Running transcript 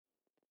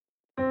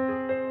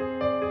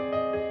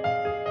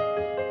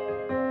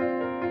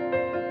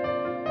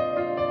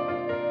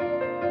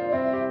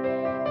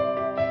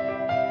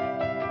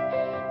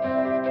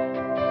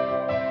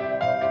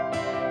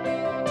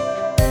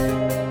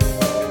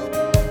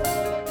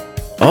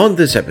On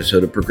this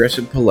episode of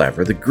Progressive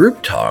Palaver, the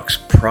group talks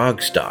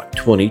ProgStock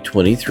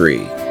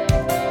 2023.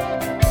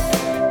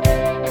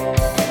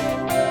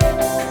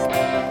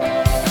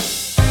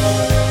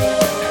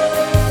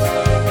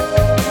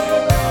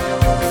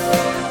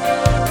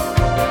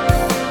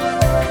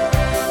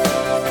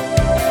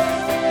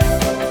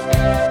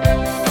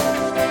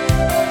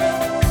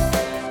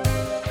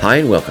 Hi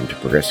and welcome to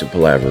Progressive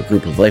Palaver, a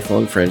group of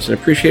lifelong friends and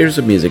appreciators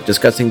of music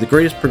discussing the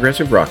greatest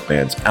progressive rock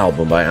bands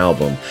album by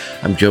album.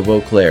 I'm Joe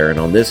Beauclair, and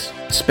on this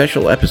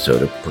special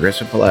episode of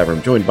Progressive Palaver,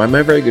 I'm joined by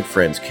my very good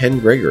friends Ken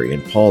Gregory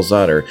and Paul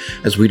Zotter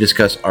as we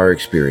discuss our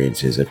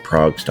experiences at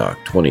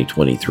ProgStock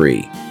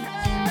 2023.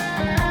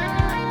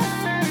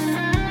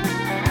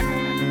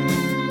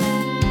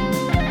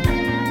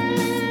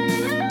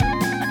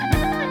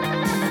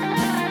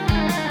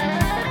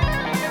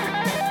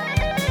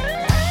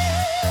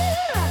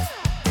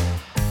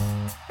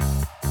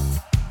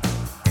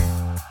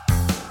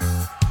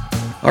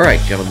 All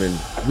right, gentlemen,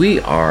 we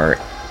are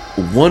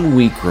 1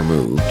 week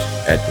removed,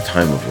 at the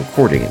time of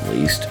recording at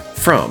least,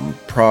 from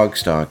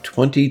ProgStock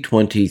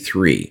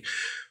 2023.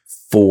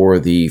 For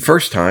the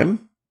first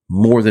time,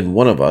 more than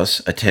one of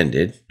us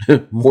attended,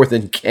 more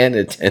than Ken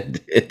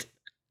attended.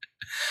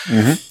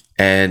 Mm-hmm.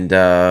 And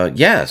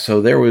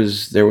so there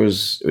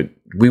was,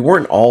 we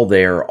weren't all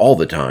there all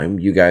the time.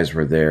 You guys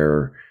were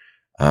there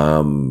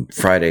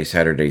Friday,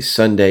 Saturday,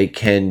 Sunday.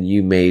 Ken,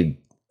 you made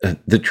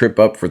the trip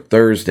up for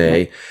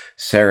Thursday.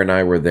 Sarah and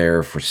I were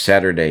there for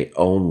Saturday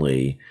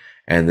only.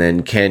 And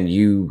then, Ken,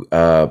 you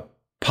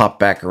popped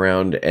back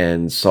around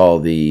and saw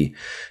the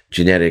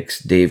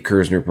Genetics Dave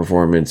Kersner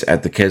performance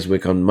at the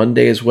Keswick on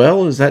Monday as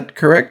well. Is that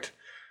correct?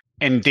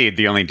 Indeed.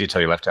 The only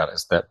detail you left out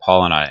is that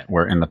Paul and I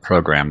were in the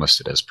program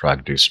listed as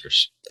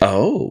producers.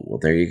 Oh, well,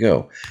 there you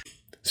go.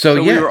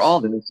 So we were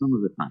all there some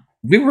of the time.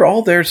 We were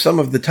all there some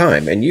of the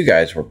time, and you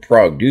guys were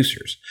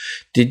producers.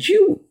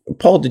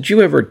 Paul, did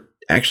you ever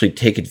actually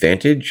take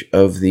advantage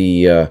of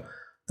the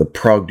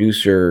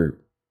producer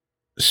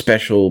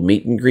special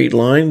meet and greet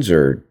lines,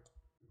 or?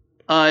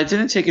 I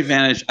didn't take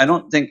advantage. I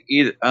don't think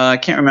either. I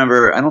can't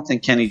remember. I don't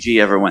think Kenny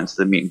G ever went to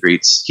the meet and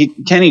greets.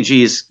 Kenny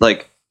G's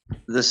like,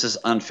 this is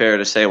unfair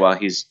to say while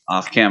he's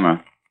off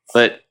camera,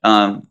 but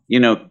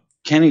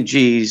Kenny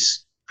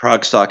G's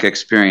ProgStock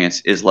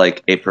experience is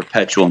like a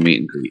perpetual meet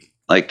and greet.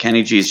 Like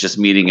Kenny G's just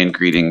meeting and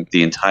greeting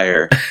the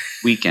entire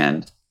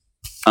weekend.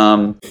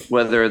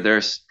 Whether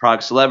there's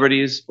prog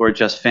celebrities or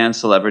just fan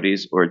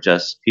celebrities or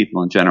just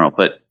people in general,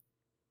 but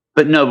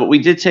we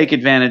did take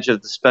advantage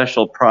of the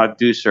special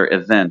producer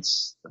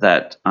events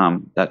that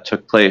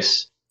took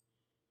place.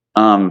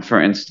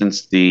 For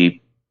instance, I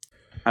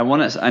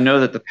know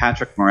that the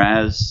Patrick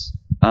Moraz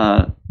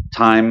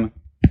time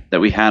that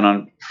we had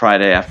on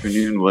Friday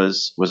afternoon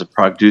was a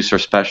producer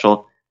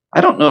special. I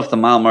don't know if the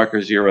Mile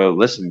Marker Zero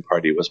listening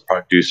party was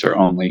producer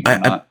only or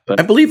not, but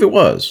I believe it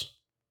was.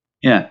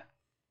 Yeah.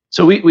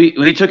 So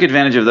we took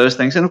advantage of those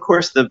things, and of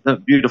course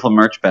the beautiful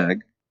merch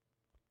bag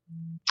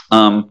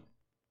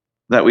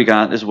that we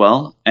got as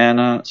well.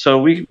 And so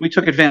we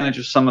took advantage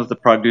of some of the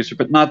producer,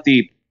 but not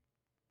the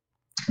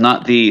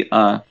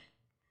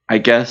I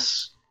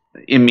guess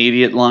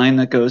immediate line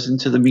that goes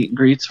into the meet and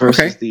greets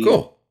versus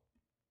the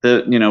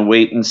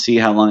wait and see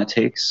how long it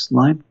takes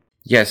line.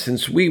 Yeah,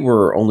 since we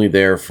were only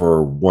there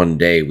for one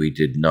day, we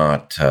did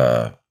not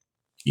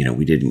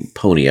we didn't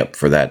pony up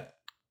for that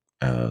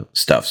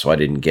stuff, so I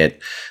didn't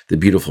get the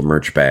beautiful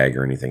merch bag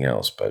or anything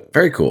else, but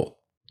very cool.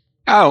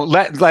 Oh,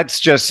 let's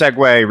just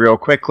segue real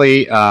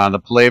quickly.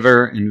 The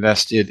Palaver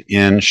invested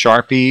in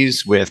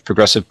Sharpies with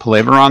Progressive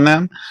Palaver on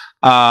them.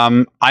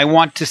 I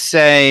want to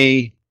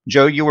say,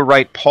 Joe, you were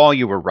right. Paul,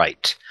 you were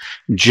right.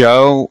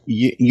 Joe,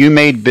 you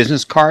made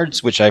business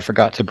cards, which I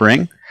forgot to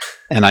bring,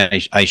 and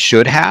I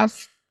should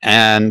have.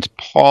 And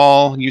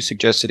Paul, you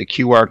suggested a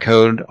QR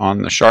code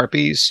on the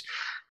Sharpies.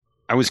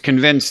 I was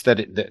convinced that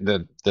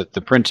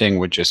the printing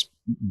would just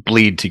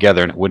bleed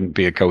together and it wouldn't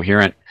be a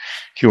coherent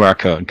QR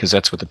code, because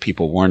that's what the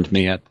people warned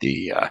me at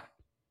the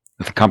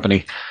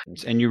company.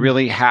 And you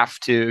really have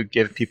to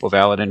give people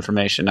valid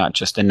information, not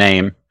just a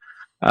name.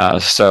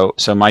 So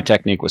my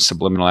technique was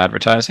subliminal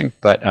advertising,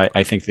 but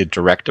I think the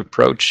direct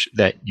approach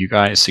that you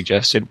guys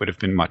suggested would have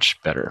been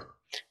much better.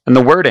 And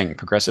the wording,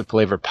 Progressive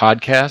Palaver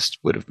Podcast,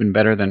 would have been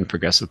better than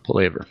Progressive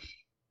Palaver.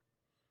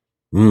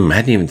 I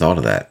hadn't even thought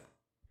of that.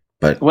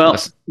 But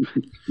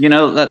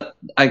that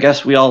I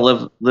guess we all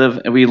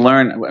live and we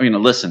learn. I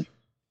mean, listen,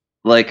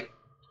 like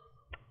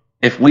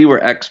if we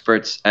were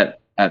experts at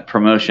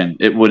promotion,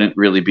 it wouldn't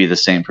really be the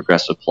same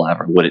Progressive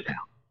Palaver, would it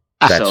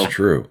now? That's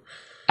true.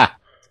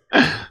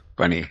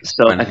 Funny.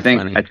 So I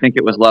think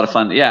it was a lot of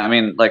fun. Yeah, I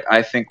mean, like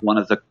I think one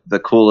of the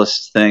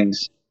coolest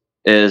things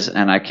is,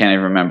 and I can't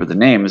even remember the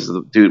name, is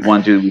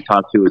one dude we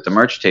talked to at the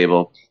merch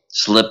table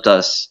slipped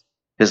us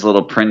his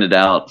little printed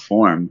out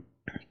form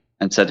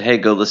and said, "Hey,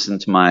 go listen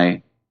to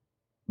my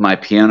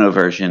piano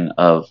version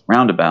of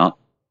Roundabout."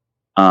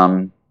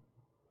 The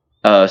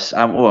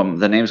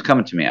name's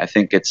coming to me. I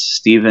think it's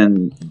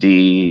Stephen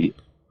D.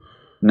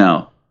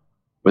 No,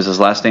 was his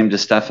last name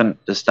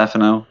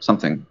DeStefano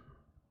something?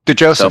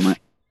 DeJoseph.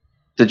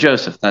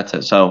 DeJoseph, that's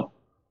it. So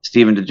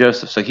Stephen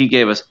DeJoseph. So he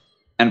gave us,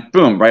 and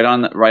boom, right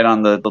on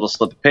the little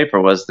slip of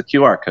paper was the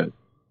QR code,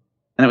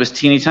 and it was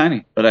teeny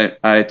tiny. But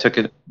I took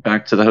it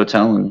back to the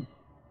hotel and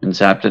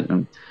zapped it.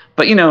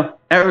 But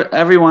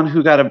everyone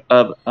who got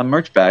a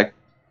merch bag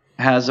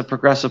has a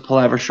Progressive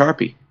Palaver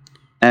Sharpie,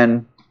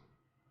 and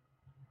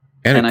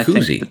a I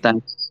koozie. think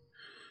that's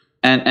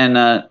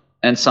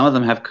and some of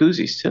them have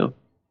koozies too.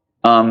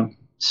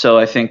 So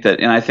I think that,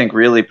 and I think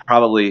really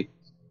probably,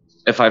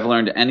 if I've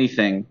learned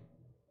anything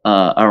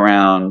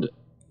around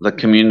the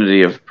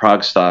community of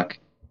ProgStock,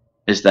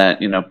 is that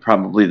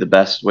probably the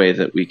best way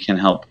that we can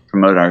help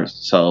promote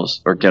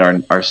ourselves or get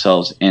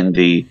ourselves in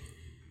the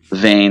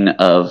vein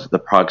of the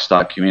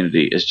ProgStock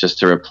community is just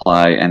to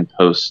reply and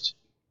post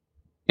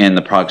in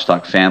the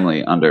ProgStock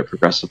family under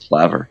Progressive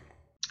Palaver,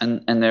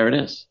 and there it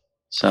is.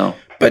 So,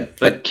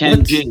 but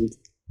Ken G,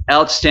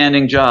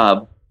 outstanding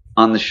job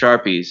on the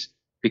Sharpies,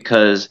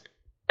 because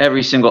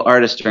every single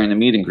artist during the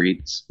meet and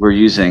greets were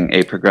using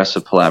a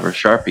Progressive Palaver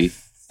Sharpie,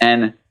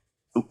 and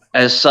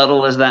as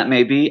subtle as that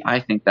may be,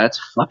 I think that's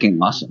fucking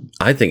awesome.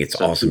 I think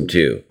it's awesome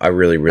too. I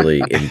really,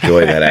 really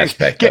enjoy that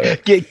aspect of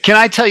it. Can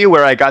I tell you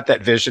where I got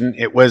that vision?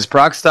 It was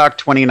ProgStock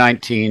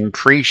 2019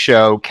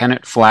 pre-show.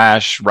 Kenneth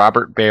Flash,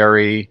 Robert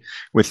Barry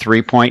with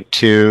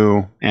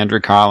 3.2,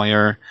 Andrew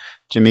Collier,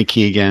 Jimmy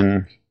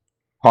Keegan,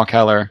 Paul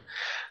Keller,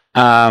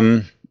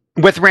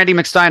 with Randy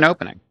McStein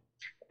opening.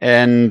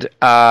 And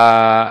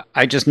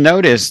I just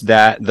noticed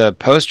that the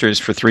posters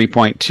for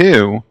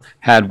 3.2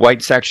 had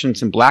white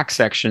sections and black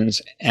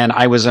sections, and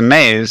I was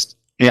amazed.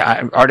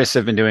 Yeah, artists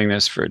have been doing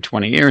this for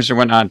 20 years or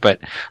whatnot, but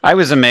I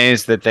was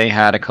amazed that they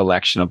had a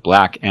collection of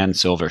black and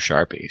silver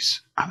Sharpies.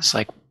 I was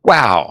like,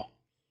 wow,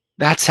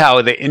 that's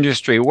how the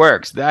industry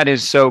works. That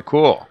is so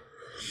cool.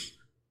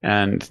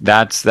 And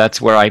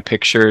that's where I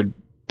pictured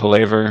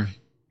Palaver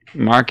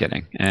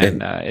marketing,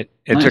 and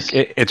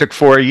it took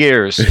 4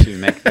 years to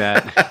make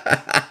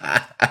that.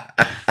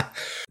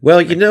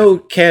 Well,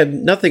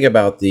 Ken, nothing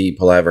about the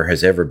Palaver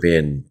has ever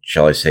been,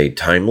 shall I say,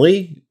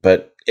 timely,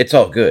 but it's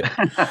all good.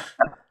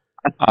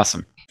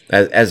 Awesome.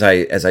 As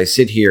I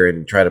sit here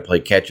and try to play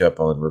catch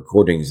up on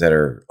recordings that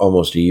are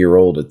almost a year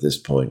old at this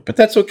point, but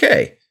that's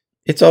okay.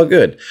 It's all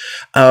good.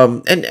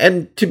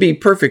 And to be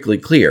perfectly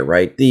clear,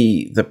 right?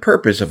 The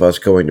purpose of us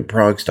going to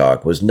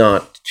ProgStock was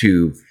not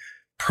to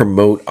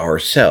promote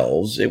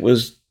ourselves. It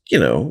was,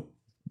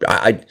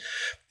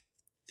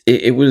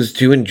 it was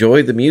to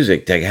enjoy the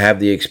music, to have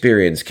the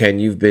experience. Ken,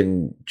 you've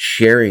been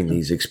sharing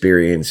these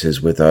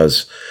experiences with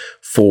us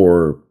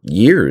for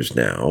years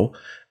now.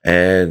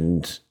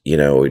 And,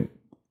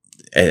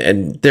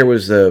 and there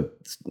was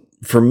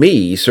for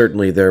me,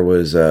 certainly there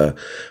was a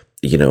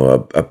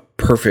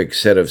perfect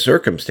set of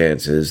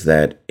circumstances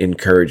that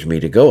encouraged me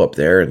to go up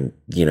there. And,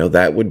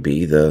 that would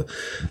be the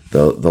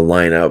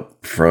lineup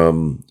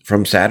from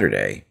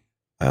Saturday.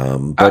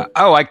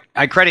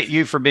 I credit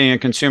you for being a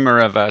consumer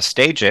of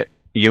Stage It.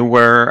 You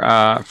were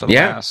for the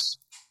last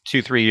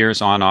 2-3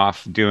 years on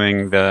off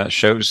doing the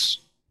shows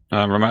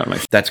remotely.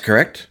 That's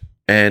correct.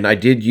 And I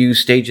did use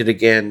Stage It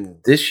again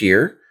this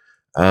year.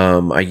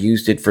 I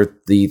used it for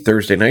the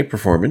Thursday night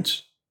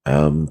performance.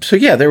 So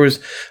yeah, there was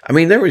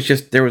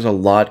a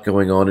lot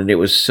going on, and it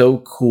was so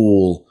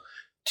cool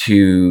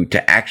to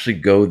actually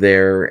go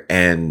there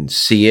and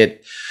see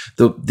it.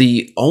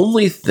 The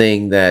only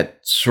thing that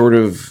sort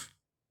of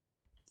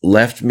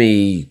left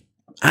me,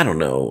 I don't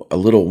know, a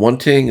little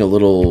wanting, a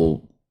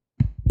little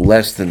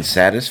less than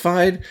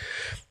satisfied,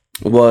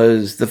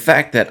 was the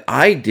fact that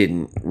I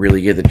didn't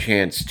really get the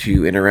chance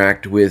to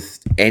interact with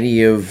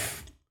any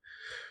of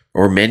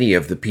or many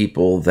of the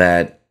people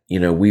that,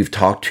 we've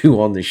talked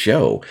to on the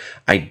show.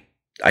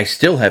 I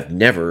still have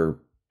never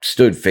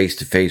stood face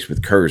to face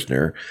with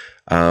Kersner.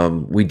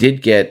 We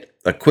did get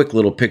a quick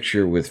little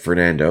picture with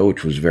Fernando,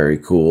 which was very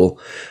cool.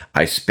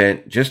 I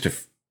spent just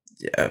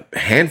a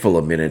handful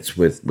of minutes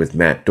with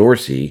Matt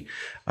Dorsey.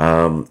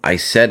 I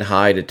said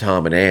hi to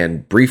Tom and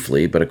Ann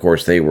briefly, but of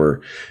course they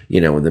were,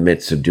 in the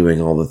midst of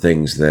doing all the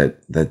things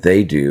that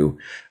they do.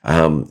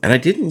 And I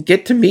didn't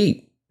get to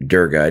meet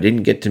Durga. I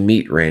didn't get to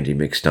meet Randy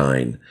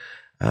McStein,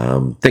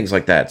 things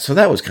like that. So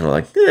that was kind of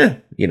like,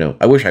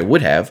 I wish I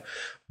would have,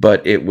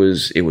 but it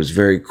was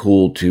very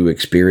cool to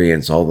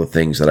experience all the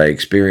things that I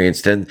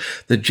experienced. And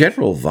the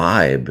general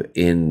vibe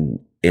in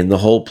the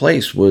whole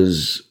place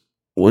was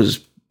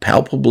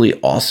palpably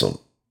awesome.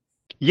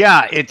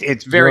 Yeah,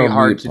 it's very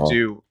hard to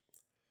do.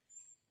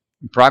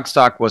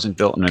 ProgStock wasn't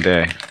built in a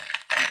day.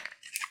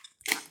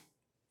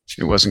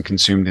 It wasn't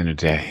consumed in a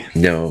day.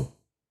 No.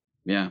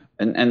 Yeah,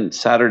 and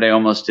Saturday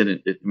almost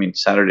didn't.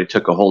 Saturday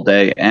took a whole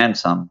day and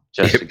some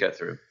just to get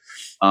through.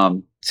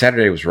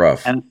 Saturday was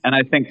rough, and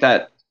I think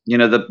that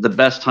the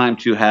best time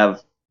to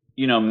have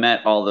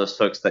met all those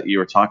folks that you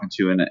were talking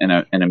to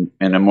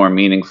in a more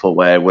meaningful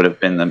way would have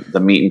been the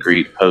meet and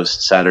greet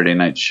post Saturday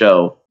night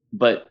show.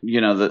 But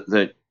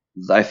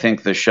I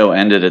think the show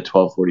ended at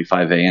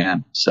 12:45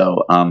 a.m.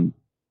 So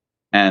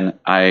and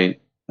I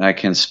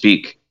can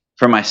speak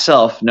for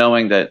myself,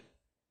 knowing that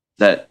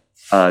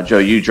Joe,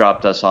 you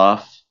dropped us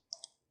off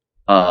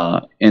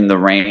in the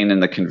rain in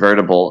the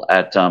convertible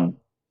at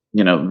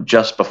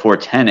just before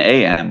 10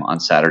 a.m. on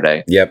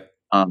Saturday. Yep.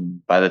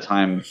 By the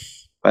time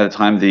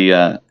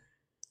the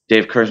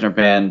Dave Kersner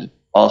Band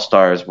All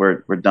Stars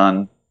were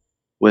done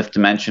with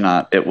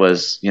Dimensionaut, it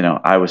was,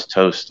 I was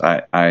toast.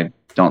 I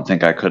don't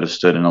think I could have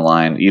stood in a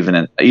line, even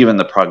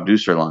the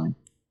producer line.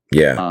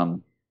 Yeah.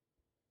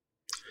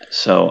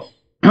 So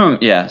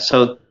yeah,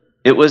 so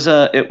it was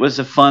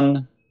a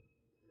fun.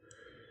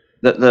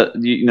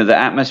 The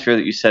atmosphere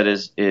that you said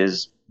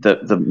is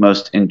the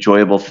most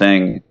enjoyable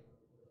thing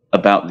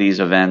about these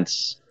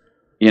events,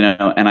 and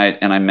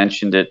I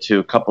mentioned it to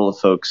a couple of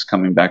folks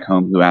coming back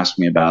home who asked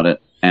me about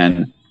it,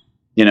 and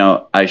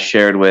I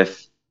shared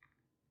with,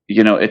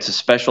 it's a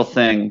special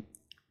thing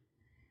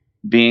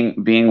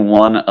being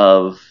one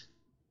of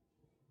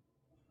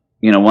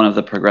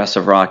the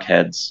progressive rock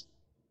heads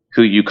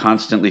who you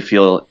constantly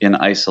feel in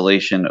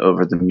isolation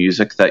over the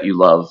music that you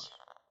love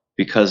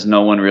because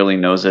no one really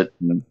knows it.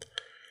 And,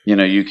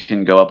 you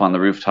can go up on the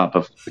rooftop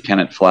of the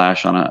Kennett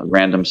Flash on a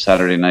random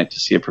Saturday night to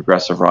see a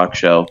progressive rock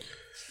show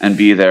and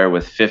be there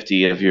with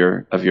 50 of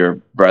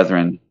your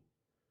brethren.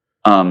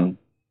 But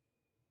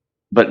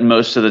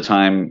most of the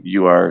time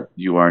you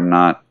are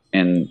not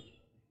in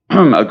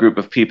a group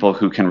of people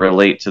who can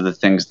relate to the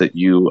things that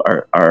you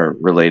are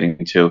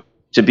relating to.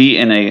 To be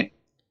in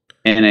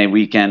a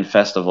weekend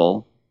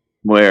festival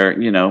where,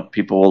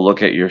 people will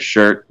look at your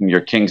shirt and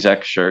your King's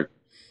X shirt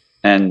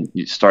and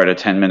you start a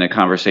 10-minute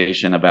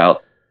conversation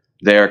about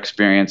their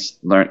experience,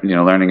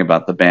 learning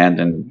about the band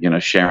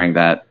and, sharing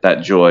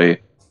that joy,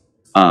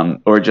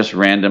 or just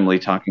randomly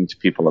talking to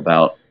people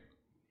about,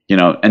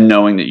 and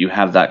knowing that you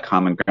have that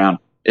common ground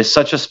is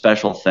such a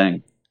special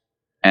thing.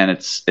 And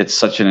it's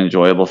such an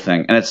enjoyable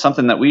thing. And it's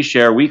something that we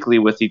share weekly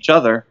with each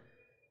other.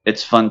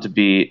 It's fun to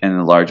be in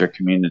a larger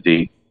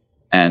community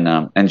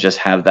and just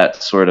have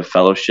that sort of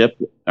fellowship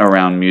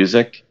around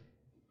music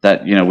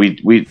that,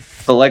 we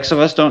the likes of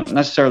us don't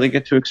necessarily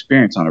get to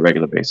experience on a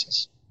regular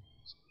basis.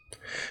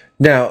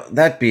 Now,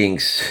 that being,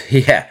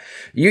 yeah,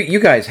 you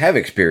guys have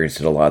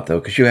experienced it a lot, though,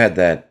 because you had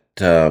that,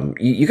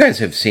 you guys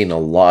have seen a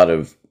lot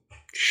of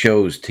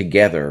shows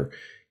together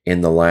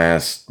in the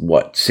last,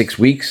 6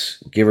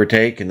 weeks, give or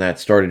take, and that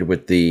started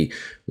with the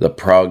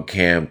Prog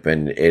camp,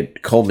 and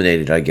it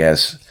culminated, I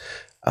guess,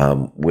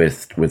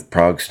 with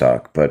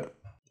ProgStock. But,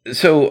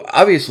 so,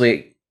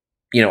 obviously,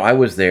 I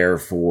was there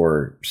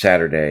for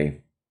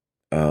Saturday,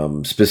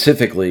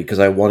 specifically because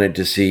I wanted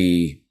to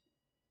see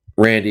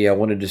Randy, I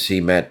wanted to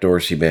see Matt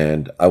Dorsey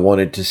Band. I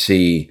wanted to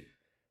see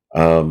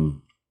Kersner,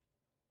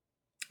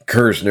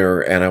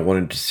 and I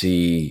wanted to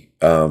see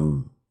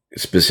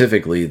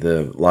specifically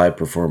the live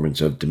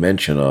performance of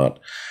Dimensionaut.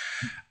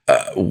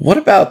 What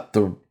about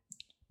the...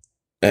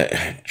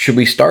 should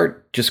we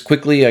start just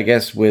quickly, I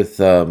guess, with...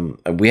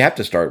 we have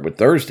to start with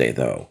Thursday,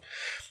 though,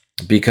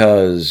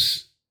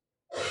 because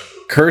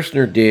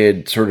Kersner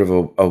did sort of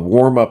a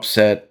warm-up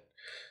set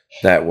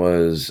that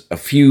was a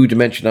few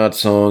Dimensionaut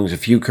songs, a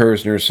few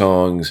Kersner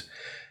songs,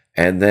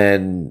 and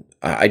then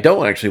I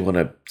don't actually want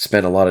to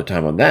spend a lot of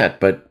time on that,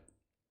 but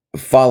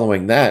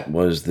following that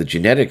was the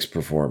Genetics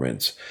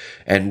performance.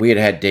 And we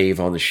had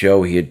Dave on the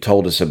show. He had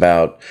told us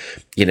about,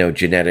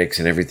 Genetics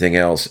and everything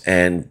else.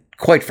 And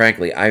quite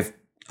frankly,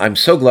 I'm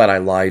so glad I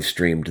live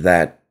streamed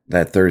that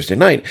Thursday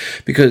night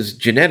because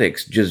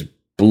Genetics just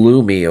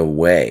blew me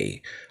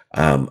away.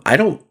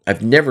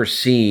 I've never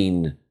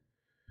seen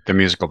the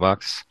musical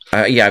box.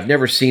 Yeah, I've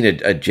never seen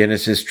a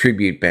Genesis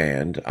tribute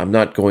band. I'm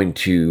not going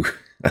to,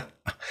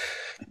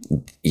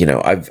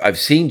 I've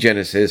seen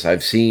Genesis.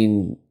 I've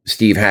seen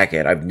Steve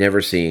Hackett. I've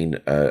never seen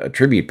a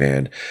tribute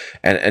band.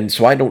 And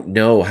so I don't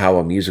know how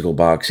a musical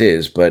box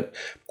is, but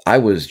I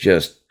was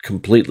just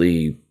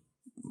completely,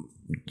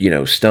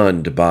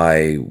 stunned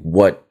by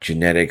what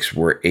Genetics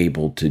were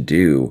able to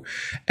do.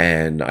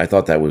 And I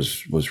thought that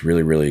was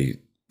really, really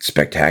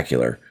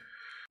spectacular.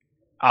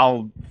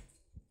 I'll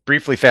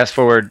briefly fast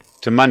forward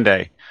to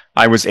Monday.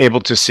 I was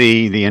able to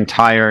see the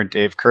entire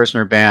Dave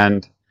Kersner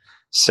Band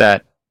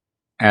set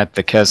at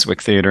the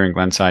Keswick Theater in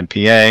Glenside,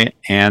 PA,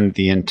 and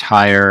the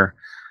entire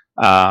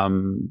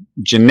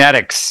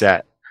Genetics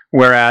set.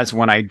 Whereas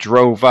when I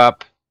drove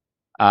up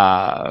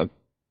for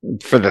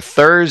the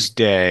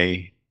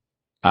Thursday,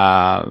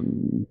 I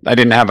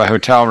didn't have a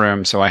hotel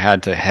room, so I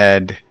had to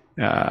head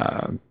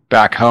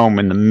back home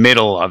in the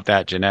middle of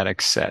that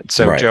Genetics set.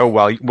 So, right. Joe,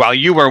 while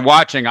you were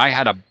watching, I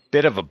had a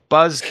bit of a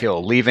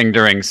buzzkill leaving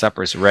during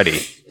Supper's Ready.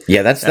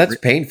 Yeah, that's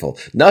painful.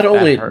 Not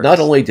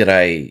only did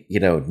I,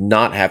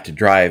 not have to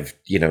drive,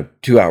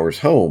 2 hours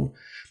home,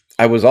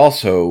 I was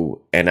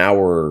also an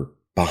hour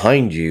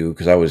behind you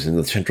because I was in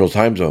the Central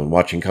Time Zone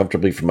watching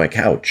comfortably from my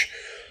couch.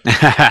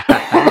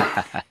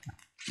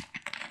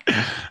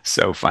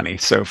 So funny.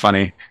 So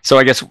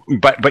I guess,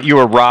 but you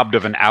were robbed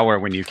of an hour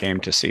when you came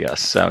to see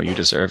us, so you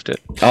deserved it.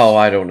 Oh,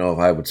 I don't know if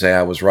I would say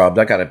I was robbed.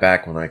 I got it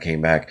back when I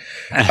came back.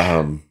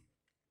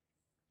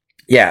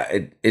 Yeah,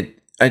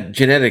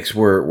 Genetics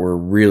were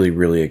really,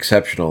 really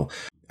exceptional.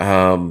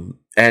 And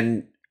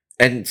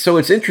And so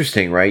it's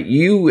interesting, right?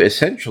 You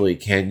essentially,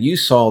 Ken, you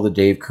saw the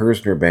Dave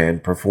Kersner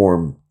Band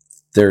perform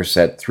their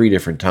set 3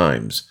 different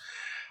times.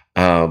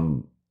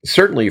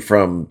 Certainly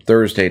from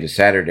Thursday to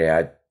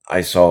Saturday,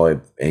 I saw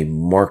a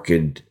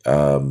marked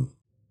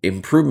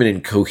improvement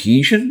in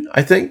cohesion,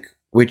 I think,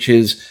 which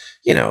is,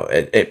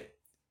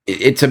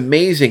 it's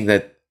amazing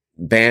that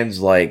bands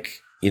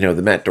like,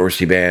 the Matt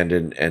Dorsey Band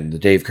and the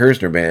Dave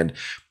Kersner Band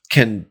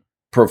can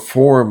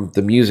perform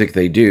the music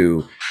they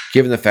do,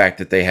 given the fact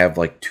that they have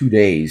like 2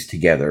 days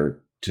together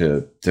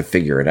to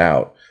figure it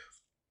out.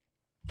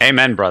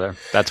 Amen, brother.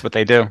 That's what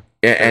they do.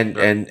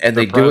 And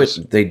they pros.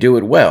 They do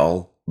it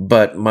well.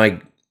 But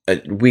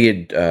we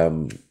had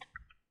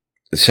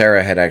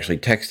Sarah had actually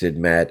texted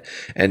Matt,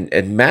 and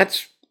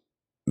Matt's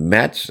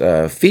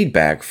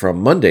feedback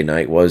from Monday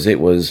night was it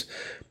was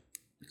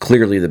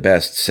clearly the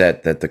best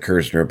set that the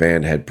Kersner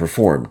Band had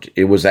performed.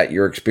 Was that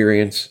your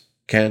experience,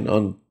 Ken,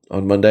 on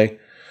Monday?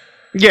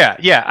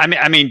 Yeah.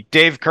 I mean,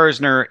 Dave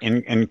Kersner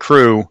and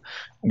crew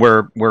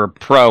were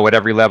pro at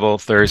every level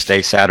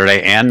Thursday,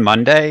 Saturday, and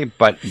Monday.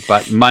 But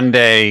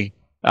Monday,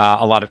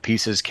 a lot of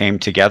pieces came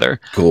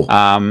together. Cool.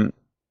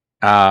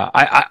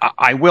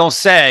 I will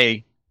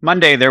say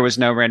Monday there was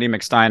no Randy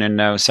McStein and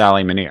no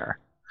Sally Minear,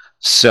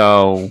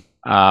 so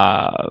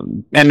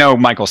and no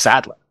Michael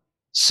Sadler.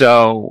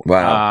 So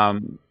wow.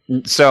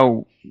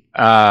 You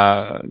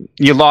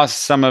lost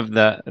some of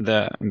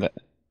the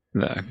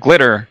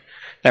glitter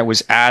that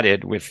was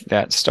added with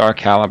that star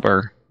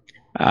caliber.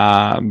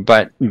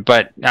 But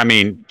I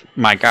mean,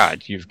 my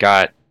God, you've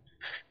got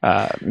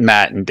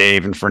Matt and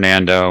Dave and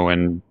Fernando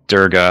and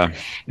Durga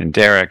and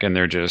Derek, and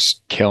they're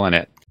just killing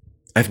it.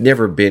 I've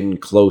never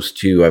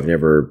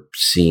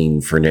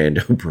seen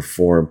Fernando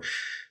perform.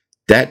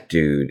 That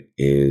dude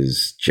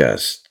is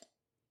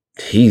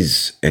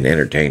he's an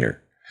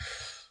entertainer.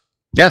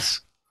 Yes,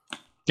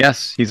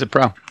 he's a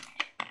pro.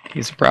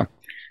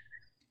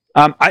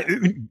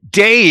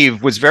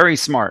 Dave was very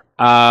smart.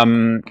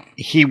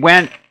 He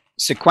went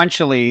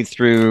sequentially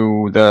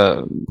through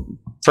the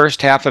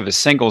first half of his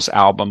singles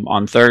album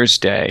on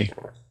Thursday,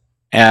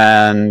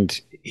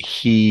 and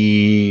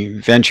he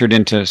ventured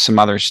into some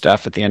other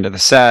stuff at the end of the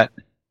set.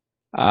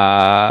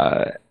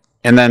 And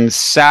then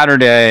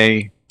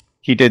Saturday,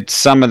 he did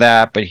some of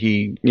that, but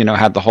he,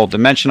 had the whole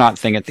Dimensionaut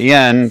thing at the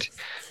end.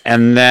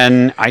 And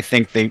then I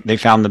think they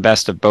found the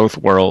best of both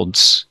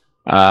worlds,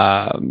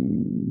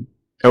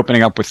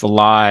 opening up with The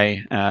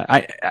Lie.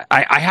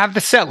 I have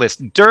the set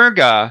list.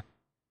 Durga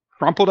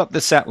crumpled up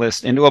the set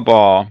list into a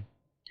ball,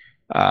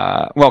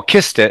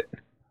 kissed it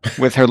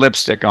with her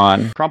lipstick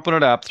on, crumpled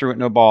it up, threw it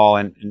in a ball,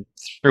 and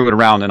threw it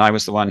around. And I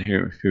was the one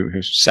who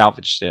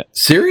salvaged it.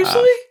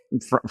 Seriously?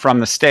 From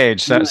the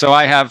stage. So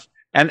I have,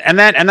 and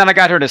then I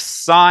got her to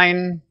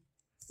sign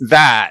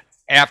that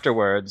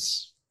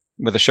afterwards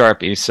with a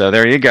Sharpie. So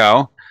there you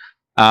go.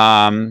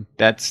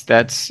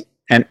 That's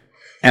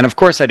and of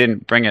course I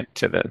didn't bring it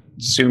to the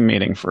Zoom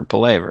meeting for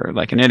Palaver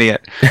like an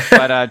idiot.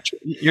 But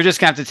you're just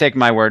gonna have to take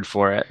my word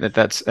for it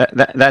that's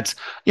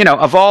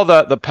of all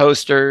the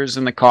posters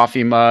and the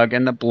coffee mug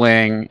and the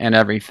bling and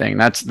everything.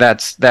 That's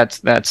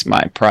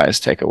my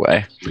prize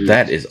takeaway.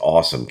 That is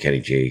awesome,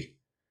 Kenny G.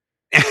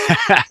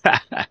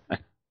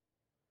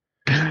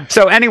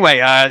 So anyway,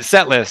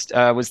 set list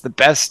was the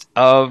best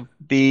of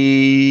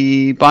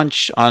the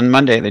bunch on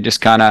Monday. They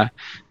just kind of,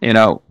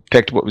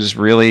 picked what was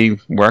really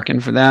working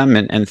for them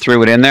and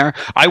threw it in there.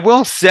 I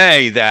will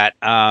say that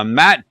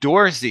Matt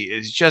Dorsey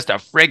is just a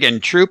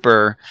friggin'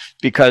 trooper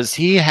because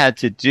he had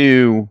to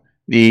do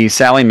the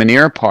Sally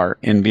Minear part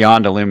in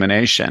Beyond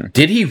Illumination.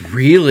 Did he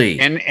really?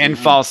 In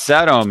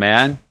falsetto,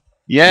 man.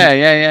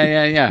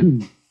 Yeah.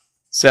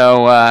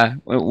 So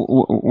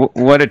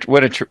what a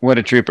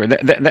trooper.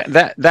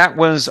 That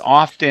was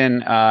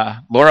often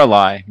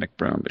Lorelei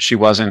McBroom, but she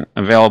wasn't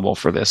available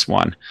for this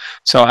one.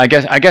 So I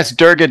guess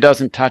Durga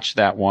doesn't touch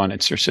that one.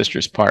 It's her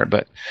sister's part,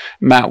 but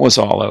Matt was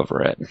all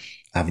over it.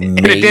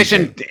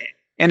 Amazing.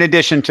 In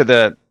addition to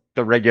the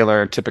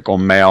regular typical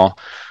male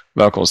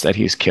vocals that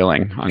he's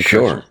killing on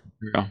Sure.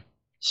 Yeah.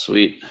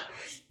 Sweet.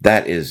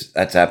 That's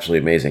absolutely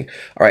amazing.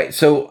 All right,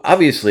 so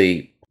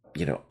obviously,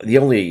 the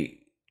only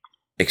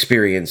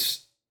experience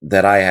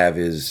that I have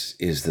is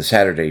the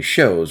Saturday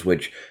shows,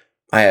 which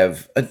I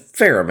have a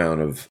fair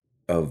amount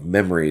of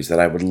memories that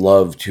I would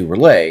love to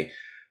relay.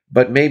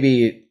 But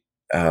maybe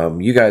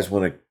you guys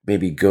want to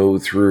maybe go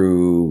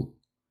through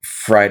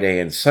Friday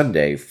and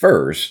Sunday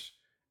first,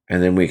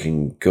 and then we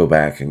can go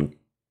back and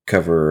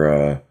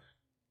cover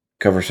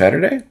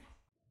Saturday.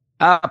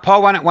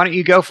 Paul, why don't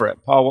you go for it?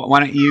 Paul, why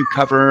don't you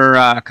cover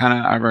kind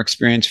of our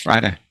experience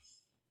Friday?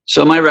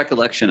 So my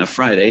recollection of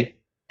Friday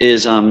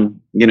is,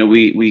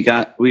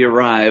 we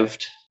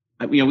arrived,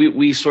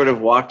 we sort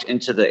of walked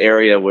into the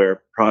area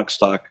where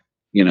ProgStock,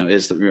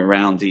 is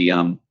around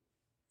the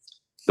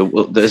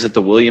is it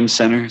the Williams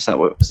Center? Is that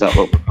what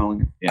we're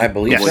calling it? Yeah. I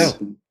believe so.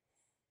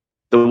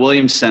 The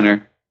Williams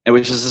Center,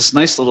 which is this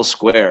nice little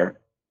square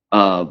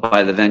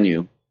by the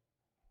venue.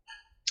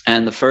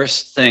 And the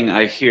first thing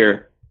I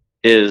hear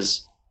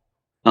is,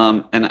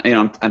 I'm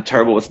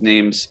terrible with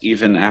names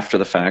even after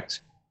the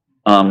fact.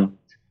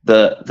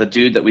 The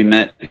dude that we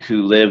met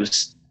who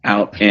lives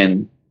out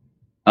in,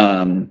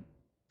 I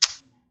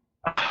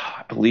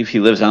believe he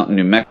lives out in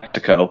New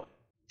Mexico,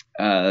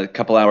 a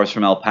couple hours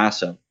from El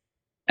Paso.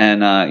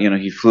 And,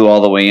 he flew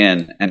all the way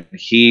in, and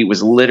he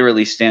was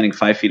literally standing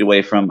 5 feet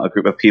away from a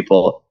group of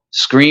people,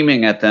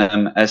 screaming at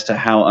them as to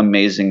how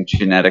amazing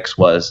genetics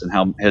was and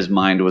how his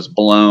mind was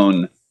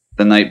blown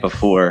the night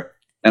before.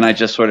 And I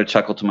just sort of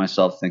chuckled to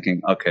myself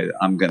thinking, okay,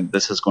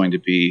 this is going to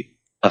be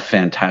a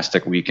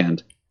fantastic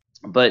weekend.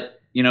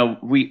 But,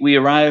 we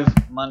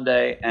arrived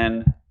Monday,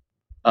 and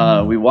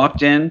we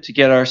walked in to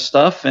get our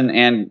stuff,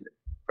 and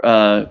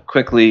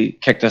quickly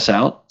kicked us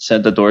out,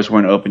 said the doors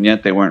weren't open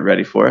yet, they weren't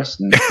ready for us.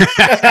 And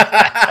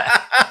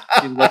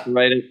she looked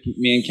right at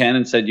me and Ken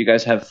and said, you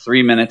guys have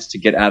 3 minutes to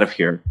get out of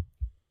here.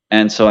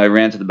 And so I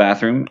ran to the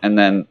bathroom and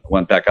then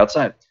went back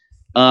outside.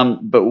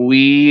 But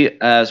we,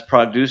 as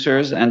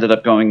producers, ended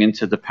up going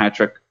into the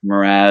Patrick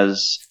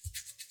Moraz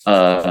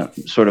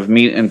sort of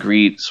meet and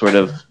greet, sort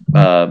of,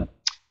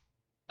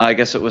 I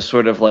guess it was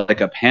sort of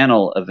like a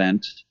panel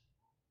event.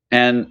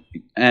 And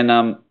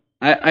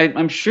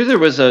I'm sure there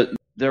was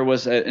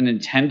an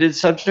intended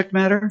subject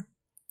matter,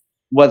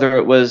 whether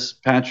it was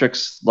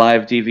Patrick's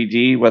live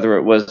DVD, whether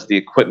it was the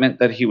equipment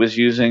that he was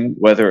using,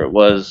 whether it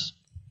was,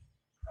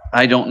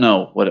 I don't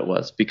know what it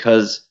was,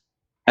 because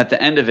at the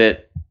end of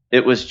it,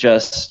 it was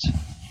just,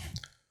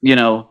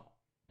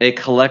 a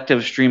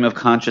collective stream of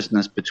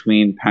consciousness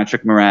between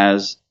Patrick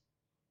Moraz,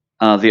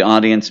 the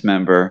audience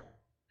member,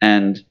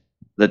 and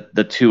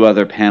the two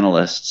other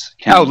panelists.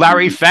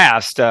 Larry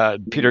Fast,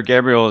 Peter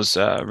Gabriel's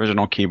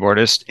original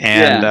keyboardist,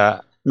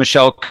 and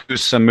Michelle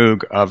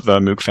Kusa-Moog of the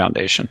Moog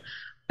Foundation.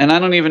 And I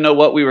don't even know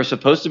what we were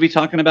supposed to be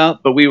talking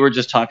about, but we were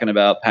just talking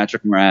about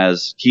Patrick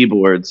Moraz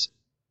keyboards.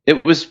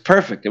 It was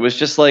perfect. It was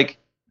just like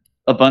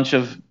a bunch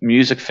of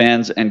music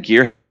fans and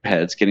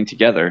gearheads getting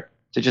together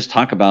to just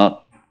talk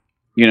about,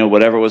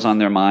 whatever was on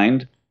their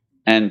mind.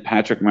 And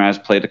Patrick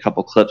Moraz played a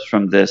couple clips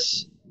from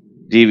this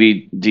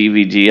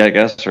DVD, I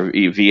guess, or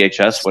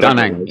VHS, whatever.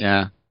 Stunning,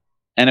 yeah.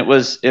 And it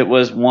was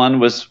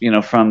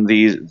from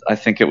these,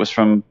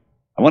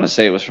 I want to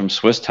say it was from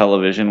Swiss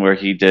Television, where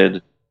he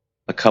did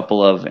a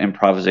couple of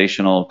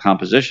improvisational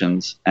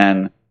compositions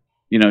and,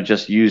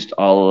 just used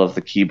all of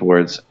the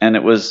keyboards. And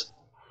it was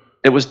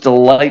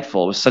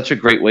delightful. It was such a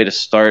great way to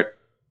start,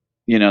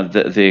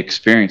 the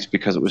experience,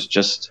 because it was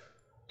just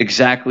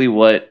exactly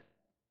what,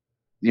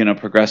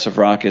 progressive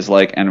rock is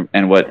like,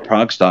 and what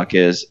ProgStock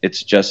is.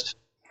 It's just,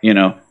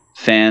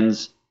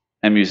 fans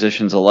and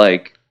musicians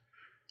alike,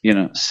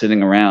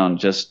 sitting around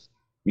just,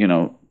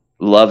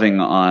 loving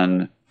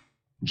on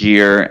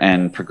gear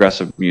and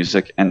progressive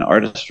music and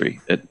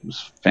artistry. It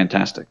was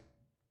fantastic.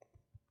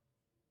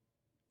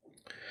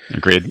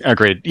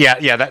 Agreed.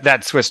 Yeah.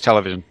 That Swiss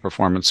Television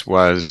performance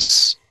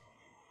was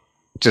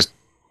just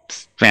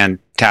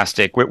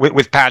fantastic.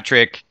 With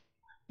Patrick,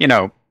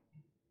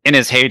 in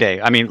his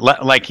heyday. I mean,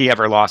 like he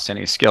ever lost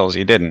any skills,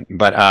 he didn't.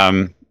 But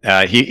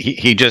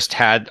he just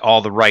had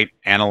all the right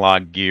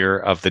analog gear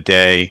of the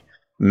day,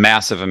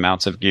 massive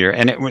amounts of gear,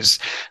 and it was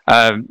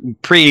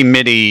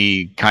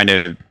pre-MIDI kind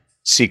of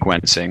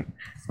sequencing,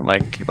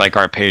 like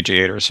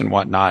arpeggiators and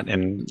whatnot,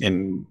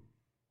 in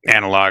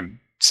analog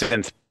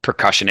synth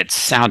percussion. It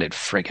sounded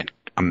friggin'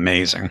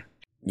 amazing.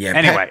 Yeah.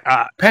 Anyway,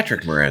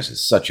 Patrick Moraz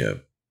is such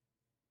a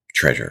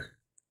treasure.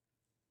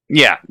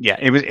 Yeah.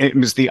 It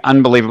was the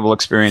unbelievable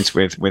experience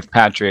with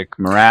Patrick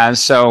Moraz.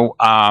 So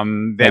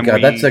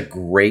that's a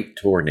great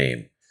tour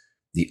name.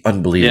 The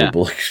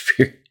Unbelievable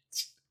Experience.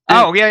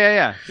 Oh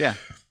yeah.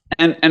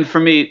 And for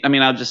me, I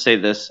mean, I'll just say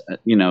this, a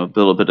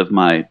little bit of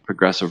my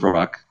progressive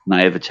rock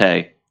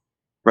naivete,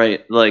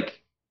 right?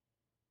 Like,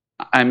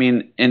 I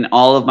mean, in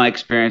all of my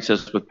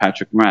experiences with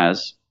Patrick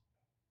Moraz,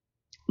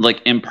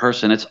 like in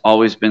person, it's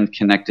always been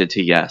connected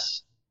to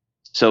Yes.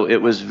 So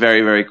it was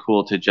very, very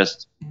cool to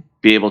just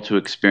be able to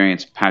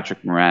experience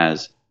Patrick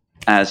Moraz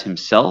as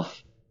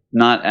himself,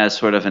 not as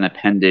sort of an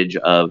appendage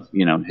of,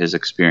 his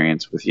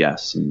experience with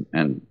Yes.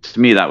 And to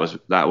me, that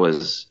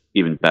was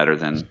even better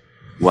than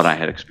what I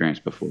had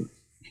experienced before.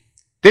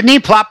 Didn't he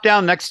plop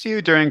down next to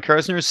you during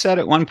Kersner's set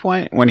at one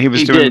point when he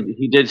was doing?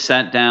 He did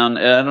sat down.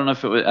 I don't know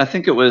if it was.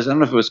 I don't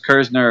know if it was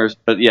Kersner,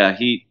 but yeah,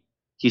 he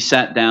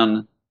sat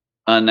down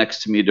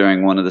next to me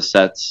during one of the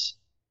sets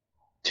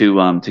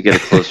to get a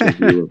closer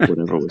view of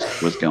whatever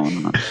was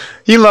going on.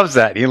 He loves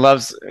that. He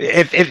loves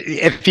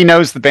if he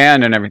knows the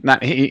band and everything.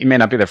 He may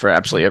not be there for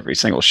absolutely every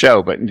single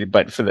show,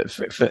 but for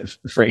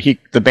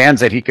the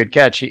bands that he could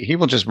catch, he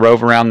will just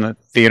rove around the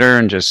theater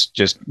and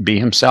just be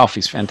himself.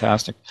 He's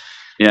fantastic.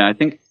 Yeah, I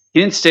think he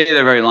didn't stay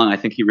there very long. I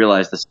think he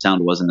realized the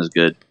sound wasn't as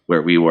good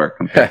where we were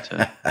compared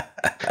to.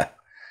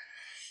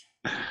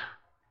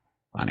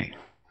 Funny.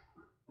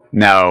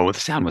 No, the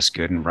sound was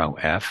good in row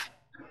F.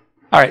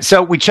 All right,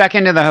 so we check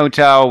into the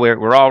hotel.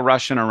 We're all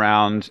rushing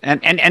around,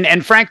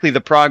 and frankly,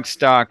 the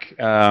ProgStock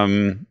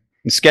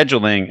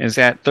scheduling is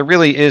that there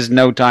really is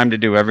no time to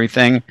do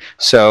everything.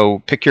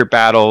 So pick your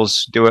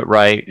battles, do it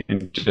right,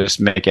 and just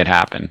make it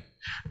happen.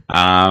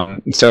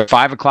 So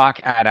 5 o'clock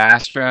Ad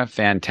Astra,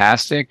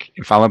 fantastic,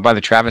 followed by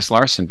the Travis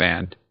Larson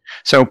Band.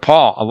 So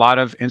Paul, a lot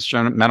of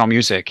instrumental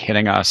music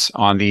hitting us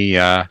on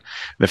the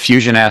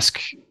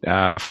fusion-esque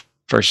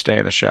first day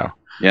of the show.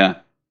 Yeah,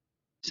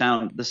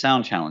 the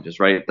sound challenges,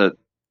 right?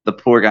 The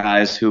poor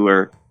guys who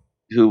are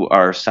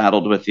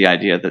saddled with the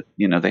idea that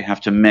they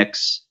have to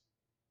mix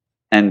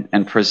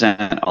and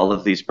present all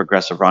of these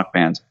progressive rock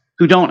bands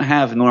who don't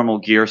have normal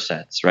gear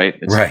sets, right?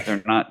 Right.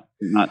 They're not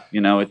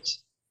it's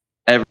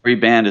every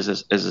band is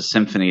a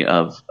symphony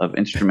of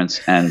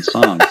instruments and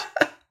songs.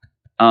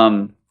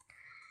 And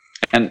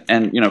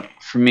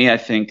for me, I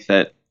think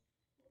that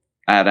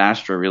Ad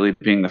Astra really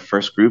being the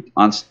first group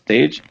on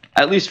stage,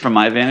 at least from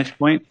my vantage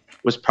point,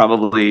 was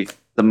probably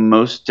the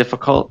most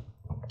difficult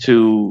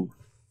to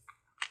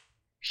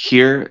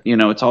hear.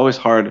 It's always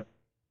hard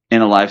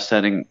in a live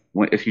setting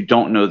if you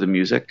don't know the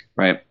music,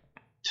 right?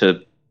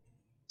 To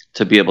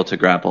be able to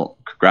grapple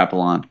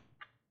on,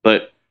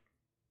 but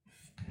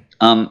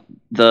Ad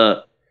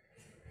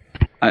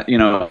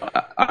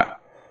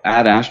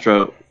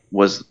Astra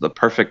was the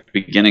perfect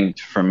beginning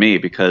for me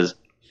because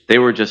they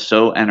were just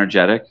so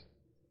energetic,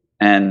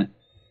 and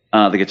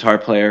the guitar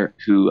player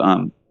who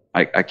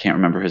I can't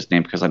remember his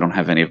name because I don't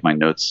have any of my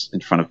notes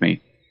in front of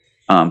me,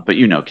 but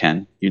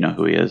Ken, you know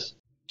who he is.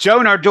 Joe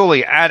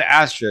Narduli, Ad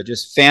Astra,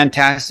 just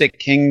fantastic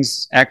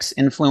King's X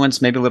influence,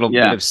 maybe a little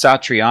bit of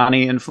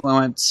Satriani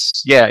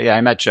influence. Yeah,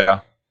 I met Joe.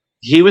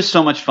 He was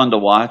so much fun to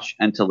watch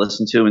and to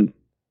listen to,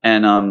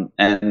 and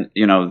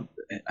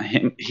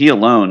he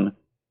alone,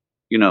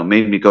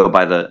 made me go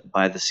buy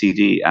the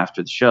CD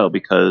after the show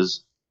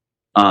because,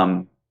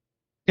 I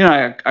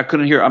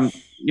couldn't hear I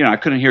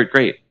couldn't hear it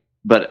great,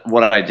 but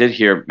what I did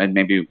hear made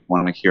me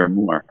want to hear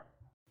more.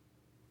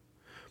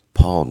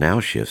 Paul now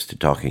shifts to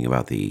talking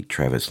about the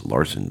Travis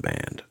Larson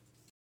Band.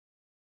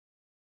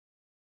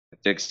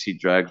 Dixie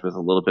Dregs with a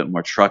little bit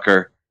more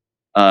trucker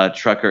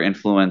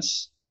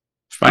influence.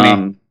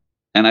 Funny.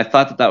 And I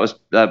thought that was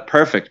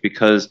perfect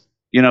because,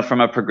 from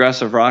a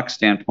progressive rock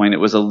standpoint, it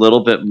was a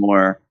little bit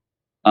more,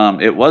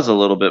 I'll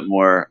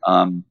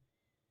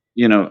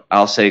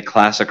say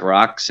classic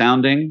rock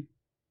sounding,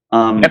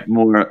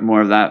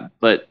 more of that,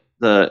 but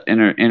the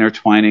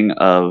intertwining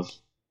of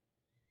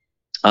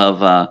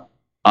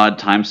odd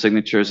time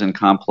signatures and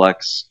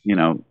complex,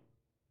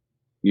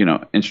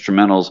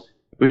 instrumentals.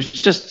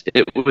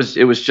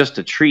 It was just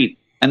a treat.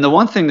 And the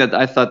one thing that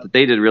I thought that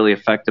they did really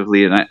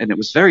effectively, and it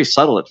was very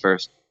subtle at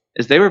first,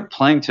 is they were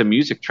playing to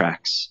music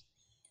tracks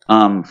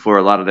for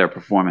a lot of their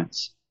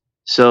performance.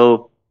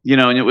 So,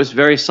 and it was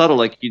very subtle.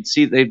 Like you'd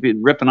see they'd be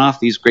ripping off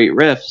these great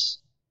riffs,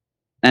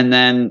 and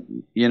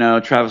then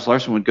Travis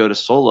Larson would go to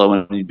solo,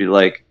 and he'd be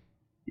like,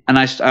 and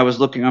I was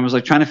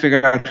like trying to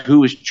figure out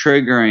who was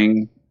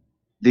triggering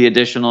the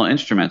additional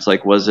instruments.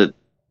 Like was it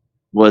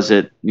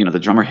the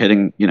drummer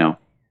hitting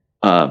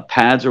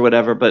pads or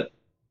whatever? But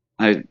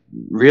I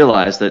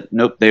realized that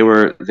nope, they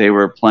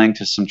were playing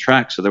to some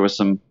tracks. So there was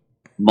some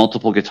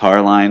multiple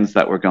guitar lines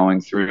that were going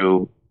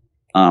through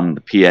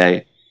the PA,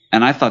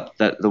 and I thought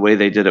that the way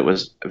they did it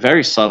was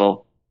very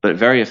subtle but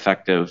very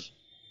effective,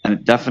 and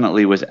it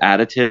definitely was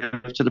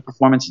additive to the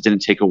performance. It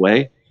didn't take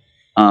away.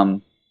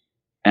 I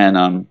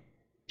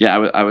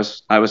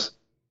was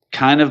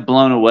kind of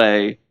blown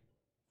away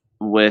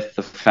with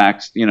the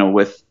fact,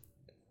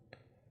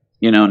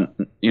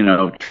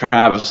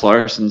 Travis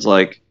Larson's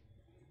like,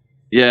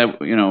 yeah,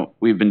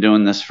 we've been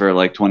doing this for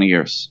like 20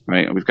 years,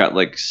 right? We've got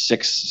like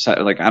I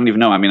don't even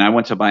know. I mean, I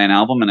went to buy an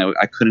album and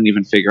I couldn't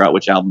even figure out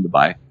which album to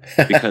buy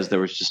because there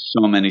was just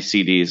so many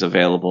CDs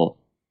available.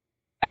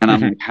 And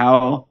I'm like,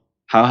 how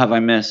have I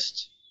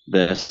missed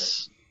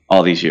this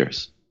all these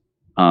years?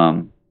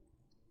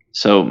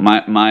 So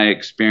my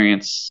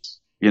experience,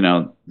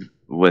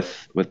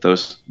 with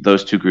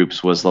those two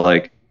groups was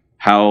like,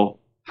 how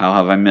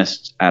have I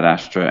missed Ad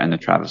Astra and the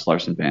Travis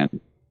Larson Band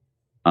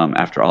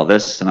after all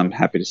this? And I'm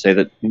happy to say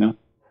that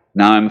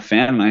now I'm a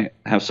fan and I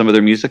have some of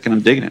their music and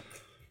I'm digging it.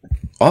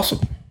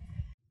 Awesome.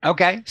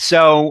 Okay,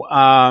 so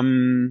I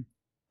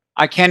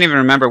can't even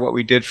remember what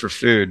we did for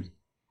food,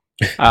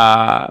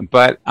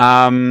 but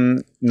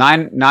 9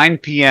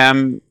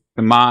 p.m.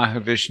 the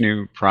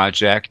Mahavishnu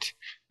Project.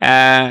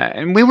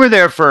 And we were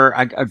there for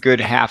a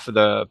good half of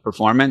the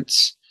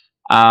performance.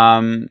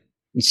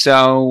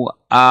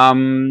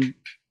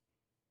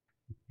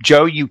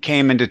 Joe, you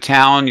came into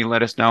town. You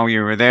let us know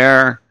you were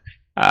there.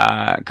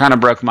 Kind of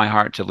broke my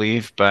heart to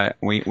leave, but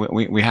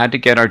we had to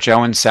get our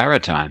Joe and Sarah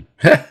time.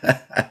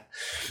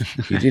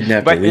 You didn't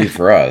have to leave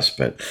for us,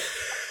 but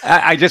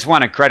I just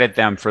want to credit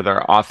them for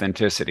their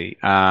authenticity.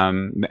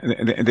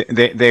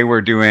 They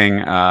were doing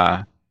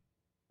a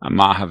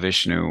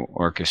Mahavishnu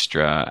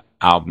Orchestra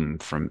album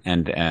from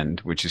end to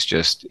end, which is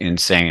just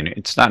insane.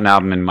 It's not an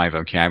album in my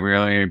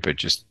vocabulary, but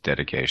just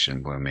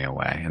dedication blew me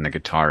away. And the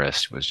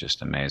guitarist was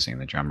just amazing.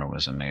 The drummer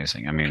was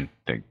amazing. I mean,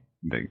 the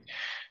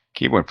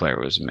keyboard player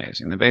was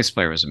amazing. The bass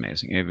player was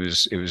amazing. It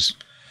was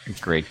a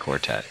great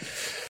quartet.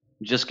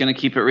 Just gonna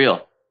keep it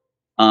real.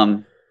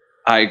 I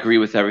agree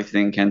with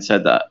everything Ken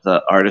said.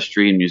 The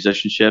artistry and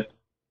musicianship,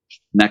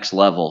 next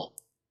level.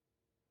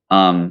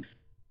 And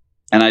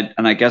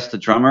I guess the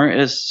drummer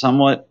is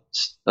somewhat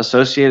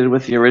associated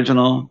with the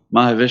original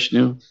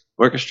Mahavishnu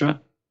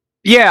Orchestra.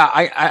 Yeah,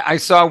 I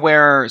saw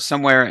where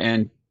somewhere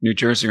in New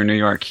Jersey or New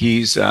York,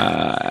 he's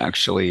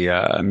actually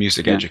a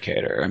music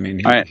educator. I mean,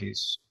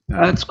 he's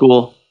that's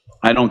cool.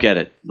 I don't get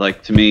it.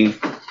 Like to me,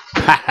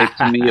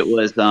 it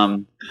was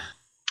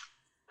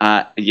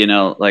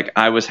like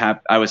I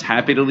was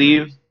happy to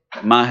leave.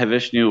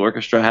 Mahavishnu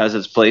Orchestra has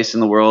its place in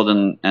the world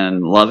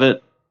and love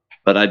it,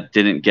 but I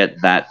didn't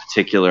get that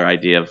particular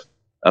idea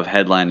of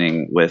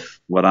headlining with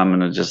what I'm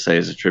going to just say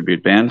is a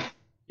tribute band.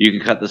 You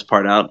can cut this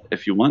part out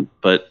if you want,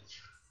 but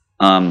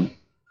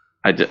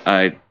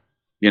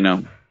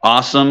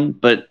awesome,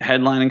 but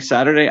headlining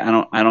Saturday,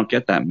 I don't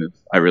get that move.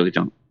 I really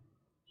don't.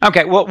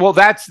 Okay, well,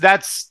 that's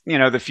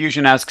the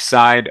fusion-esque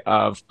side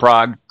of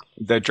prog.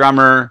 The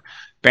drummer,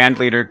 band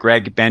leader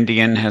Greg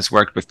Bendian has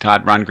worked with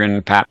Todd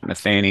Rundgren, Pat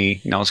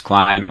Metheny, Nils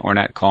Klein,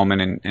 Ornette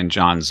Coleman, and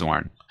John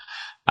Zorn.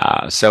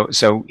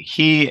 So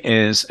he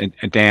is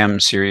a damn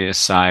serious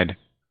side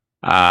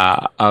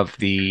of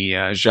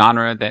the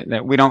genre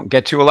that we don't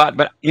get to a lot.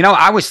 But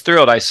I was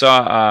thrilled. I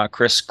saw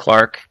Chris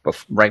Clark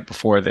right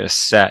before this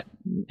set.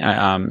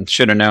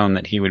 Should have known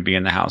that he would be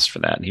in the house for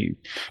that.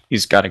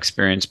 He's got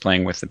experience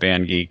playing with the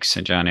Band Geeks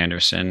and John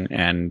Anderson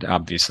and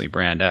obviously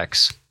Brand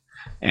X.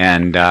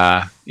 And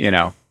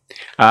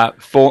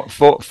for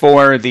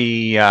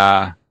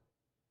the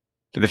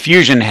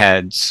fusion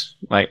heads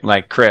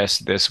like Chris,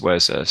 this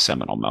was a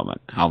seminal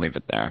moment. I'll leave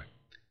it there.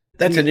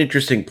 That's an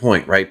interesting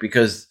point, right?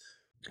 Because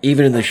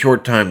even in the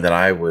short time that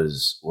I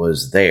was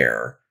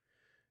there,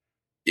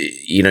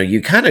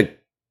 you kind of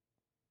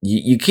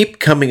you keep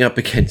coming up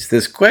against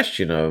this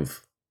question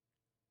of,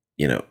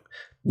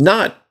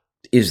 not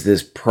is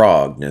this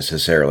prog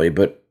necessarily,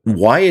 but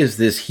why is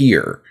this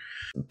here?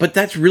 But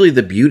that's really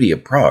the beauty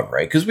of prog,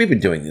 right? Because we've been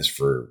doing this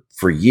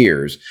for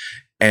years,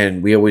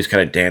 and we always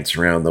kind of dance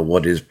around the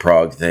what is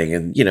prog thing,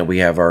 and we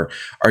have our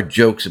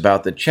jokes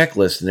about the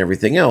checklist and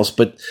everything else.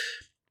 But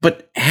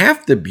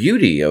half the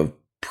beauty of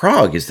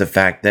prog is the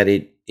fact that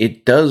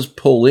it does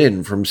pull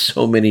in from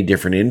so many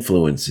different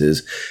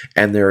influences,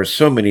 and there are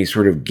so many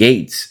sort of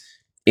gates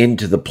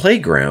into the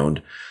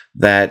playground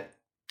that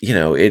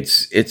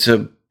it's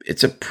a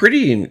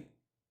pretty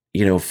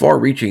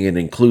far-reaching and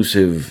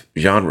inclusive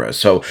genre.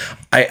 So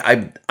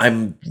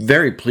I'm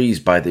very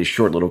pleased by this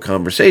short little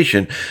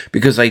conversation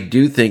because I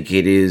do think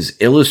it is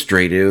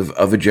illustrative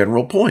of a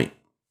general point.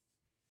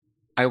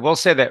 I will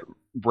say that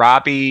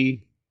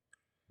Robbie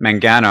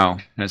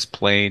Mangano has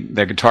played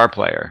the guitar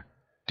player,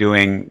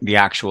 doing the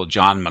actual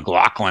John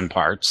McLaughlin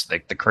parts,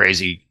 like the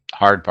crazy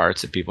hard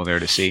parts that people are there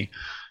to see.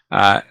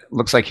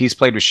 Looks like he's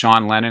played with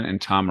Sean Lennon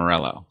and Tom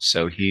Morello,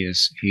 so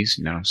he's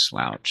no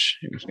slouch.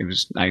 It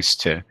was nice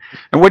to.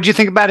 And what did you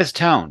think about his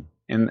tone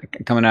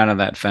coming out of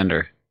that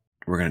Fender?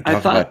 We're going to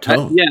talk about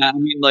tone.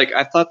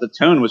 I thought the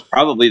tone was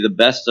probably the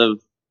best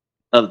of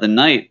the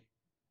night,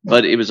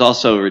 but it was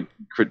also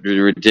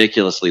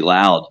ridiculously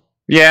loud.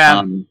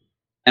 Yeah.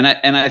 And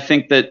I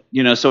think that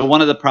so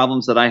one of the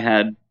problems that I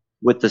had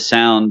with the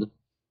sound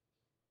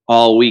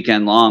all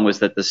weekend long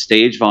was that the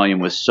stage volume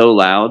was so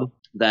loud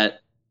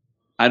that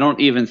I don't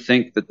even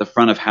think that the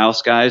front of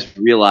house guys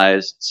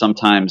realized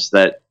sometimes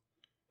that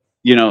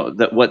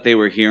that what they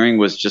were hearing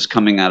was just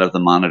coming out of the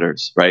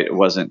monitors, right? It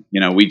wasn't,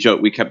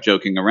 we kept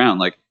joking around.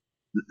 Like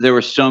there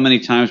were so many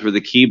times where the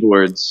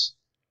keyboards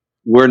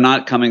were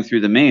not coming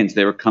through the mains,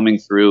 they were coming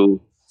through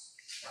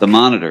the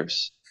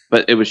monitors,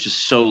 but it was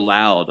just so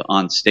loud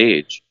on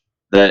stage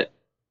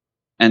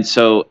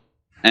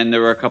and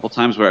there were a couple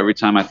times where every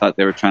time I thought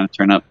they were trying to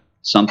turn up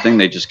something,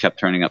 they just kept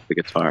turning up the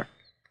guitar,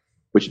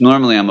 which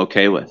normally I'm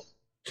okay with.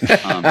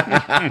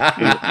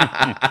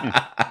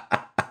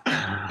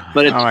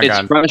 But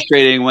it's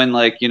frustrating when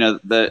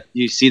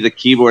you see the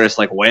keyboardist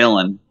like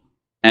wailing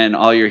and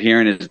all you're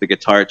hearing is the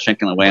guitar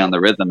chinking away on the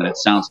rhythm and it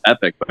sounds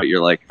epic, but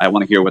you're like, I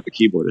want to hear what the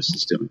keyboardist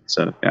is doing.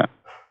 So yeah.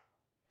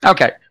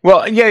 Okay.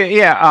 Well,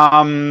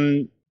 yeah.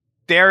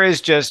 There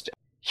is just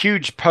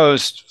huge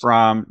post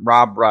from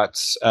Rob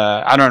Rutz.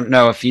 I don't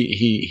know if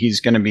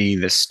he's going to be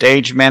the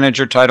stage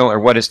manager title or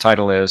what his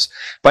title is,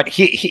 but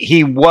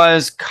he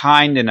was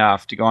kind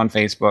enough to go on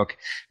Facebook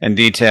and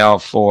detail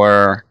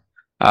for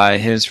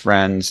his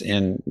friends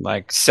in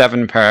like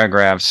 7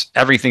 paragraphs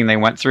everything they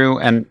went through.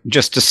 And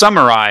just to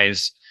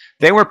summarize,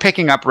 they were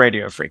picking up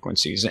radio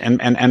frequencies,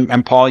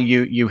 and Paul,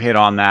 you hit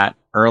on that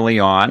early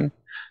on,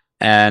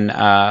 and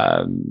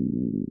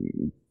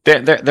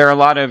There are a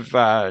lot of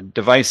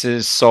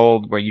devices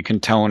sold where you can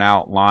tone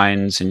out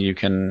lines and you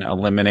can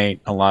eliminate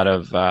a lot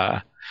of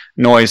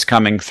noise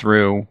coming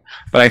through,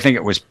 but I think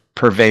it was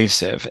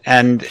pervasive.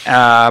 And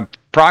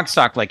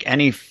ProgStock, like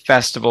any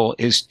festival,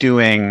 is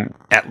doing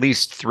at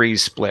least 3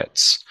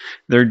 splits.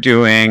 They're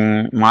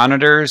doing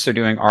monitors, they're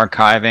doing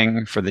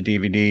archiving for the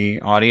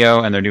DVD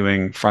audio, and they're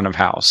doing front of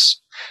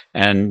house.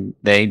 And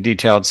they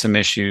detailed some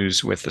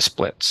issues with the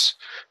splits.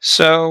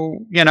 So,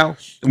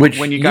 which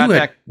when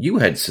you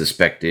had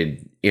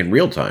suspected in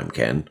real time,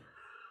 Ken.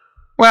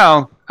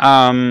 Well,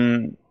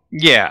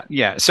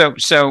 Yeah. So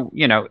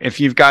if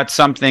you've got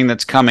something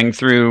that's coming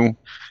through,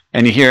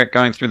 and you hear it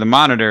going through the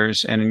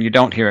monitors, and you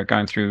don't hear it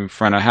going through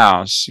front of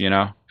house,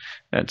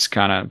 that's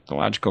kind of the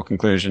logical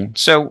conclusion.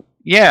 So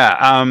yeah,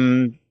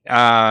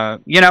 I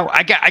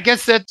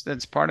guess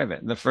that's part of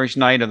it. The first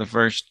night or the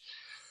first,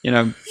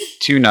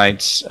 2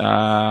 nights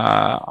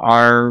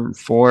are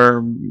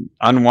for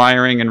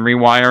unwiring and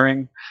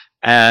rewiring,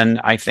 and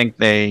I think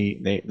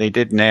they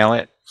did nail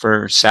it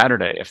for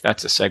Saturday. If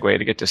that's a segue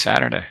to get to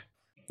Saturday.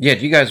 Yeah,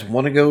 do you guys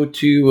want to go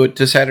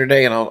to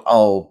Saturday? And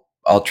I'll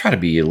try to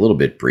be a little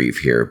bit brief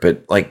here,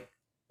 but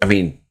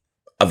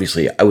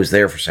obviously I was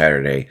there for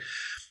Saturday.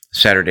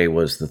 Saturday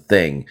was the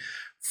thing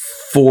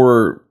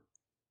for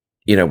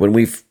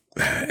when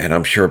and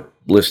I'm sure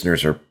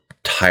listeners are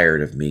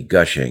tired of me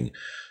gushing,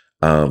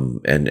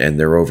 and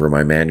they're over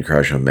my man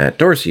crush on Matt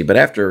Dorsey. But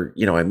after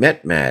I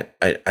met Matt,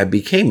 I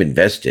became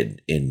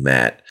invested in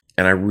Matt,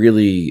 and I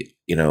really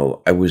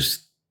I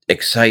was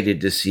excited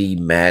to see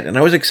Matt, and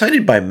I was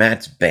excited by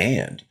Matt's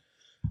band.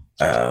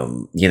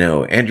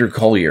 Andrew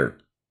Collier,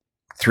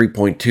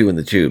 3.2 in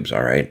the tubes.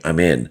 All right, I'm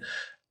in.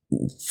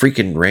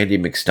 Freaking Randy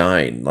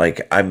McStein.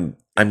 Like I'm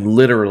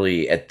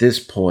literally at this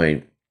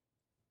point,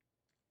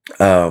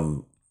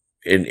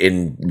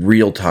 in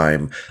real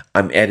time,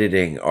 I'm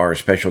editing our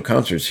special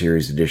concert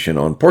series edition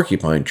on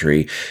Porcupine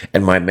Tree,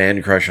 and my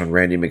man crush on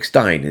Randy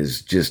McStein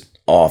is just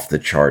off the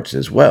charts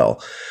as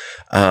well.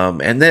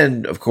 And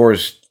then, of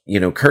course,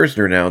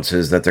 Kersner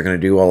announces that they're going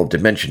to do all of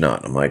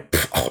Dimensionaut. I'm like,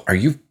 are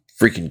you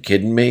freaking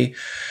kidding me?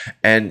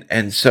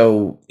 And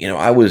so,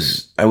 I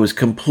was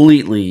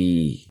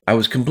completely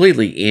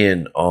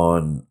in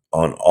on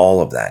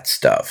all of that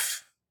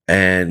stuff.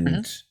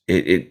 And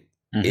it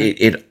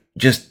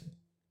just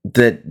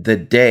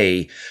the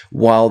day,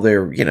 while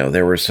there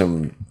were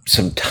some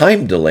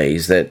time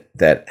delays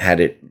that had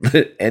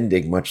it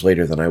ending much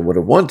later than I would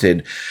have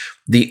wanted,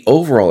 the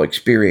overall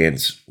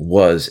experience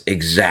was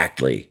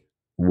exactly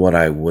what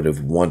I would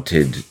have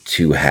wanted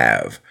to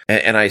have.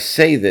 And I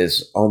say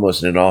this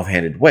almost in an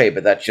offhanded way,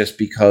 but that's just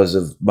because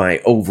of my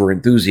over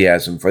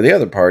enthusiasm for the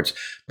other parts.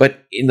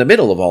 But in the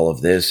middle of all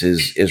of this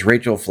is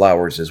Rachel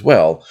Flowers as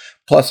well.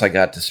 Plus, I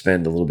got to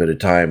spend a little bit of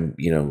time,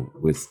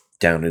 with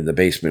down in the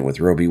basement with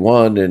Roby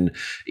One and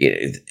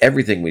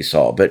everything we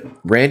saw. But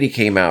Randy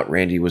came out.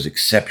 Randy was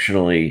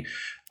exceptionally,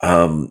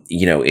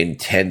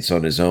 intense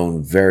on his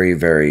own. Very,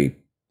 very,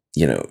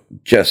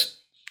 just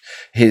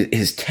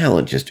his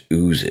talent just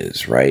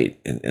oozes, right?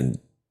 And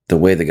the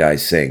way the guy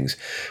sings.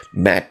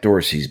 Matt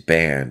Dorsey's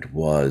band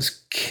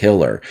was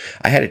killer.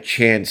 I had a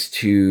chance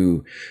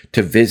to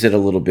visit a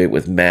little bit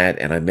with Matt,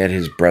 and I met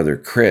his brother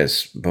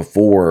Chris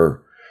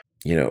before,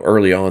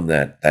 early on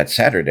that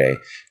Saturday.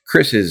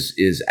 Chris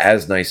is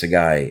as nice a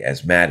guy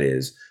as Matt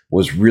is.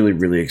 Was really,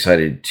 really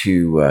excited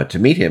to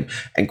meet him,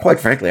 and quite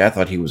frankly, I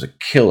thought he was a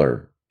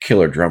killer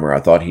drummer. I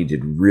thought he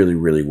did really,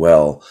 really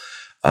well,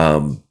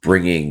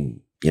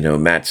 bringing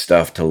Matt's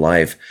stuff to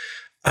life.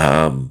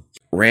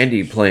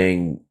 Randy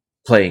playing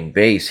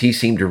bass, he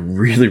seemed to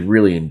really,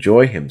 really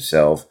enjoy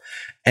himself.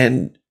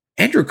 And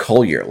Andrew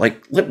Collier,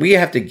 we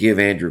have to give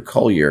Andrew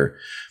Collier,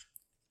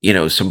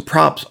 some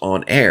props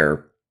on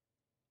air.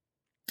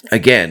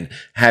 Again,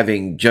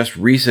 having just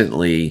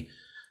recently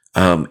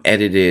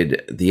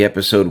edited the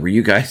episode where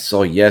you guys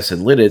saw Yes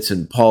and Lidditz,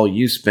 and Paul,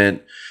 you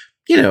spent,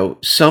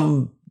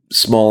 some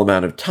small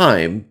amount of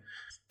time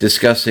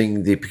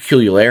discussing the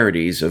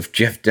peculiarities of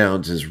Jeff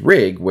Downs'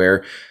 rig,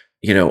 where,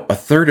 a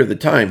third of the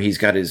time he's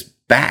got his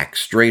back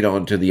straight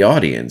onto the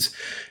audience.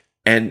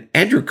 And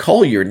Andrew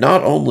Collier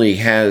not only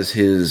has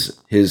his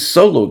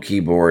solo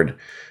keyboard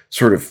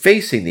sort of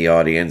facing the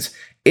audience,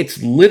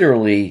 it's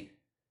literally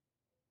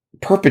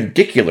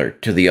perpendicular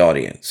to the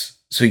audience.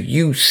 So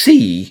you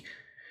see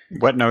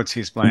what notes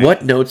he's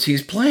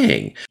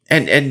playing.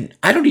 And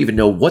I don't even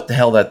know what the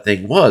hell that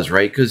thing was,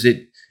 right? Because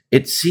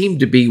it seemed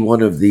to be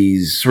one of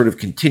these sort of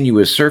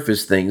continuous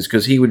surface things,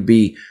 because he would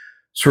be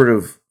sort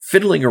of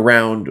fiddling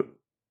around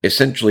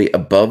essentially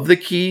above the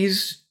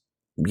keys,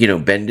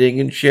 bending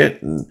and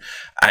shit. And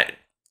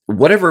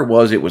whatever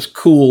it was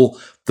cool.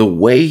 The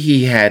way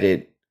he had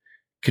it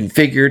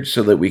configured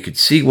so that we could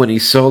see when he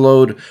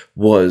soloed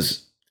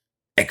was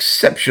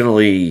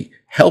exceptionally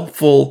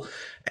helpful.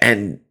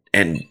 And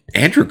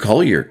Andrew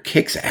Collier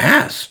kicks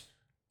ass.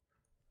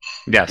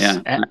 Yes.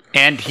 Yeah.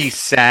 And he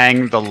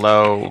sang the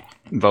low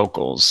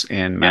vocals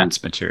in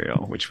Matt's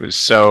material, which was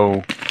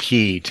so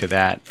key to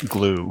that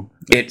glue.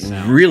 It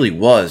really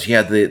was.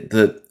 Yeah.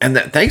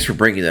 Thanks for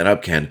bringing that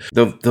up, Ken.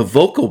 The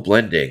vocal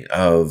blending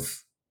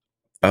of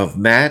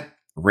Matt,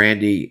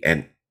 Randy,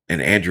 and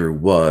Andrew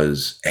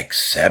was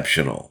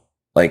exceptional.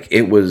 Like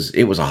it was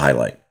a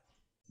highlight.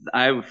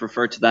 I would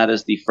refer to that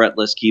as the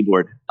fretless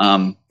keyboard.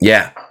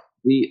 Yeah.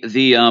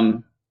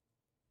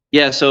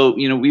 So,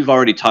 we've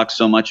already talked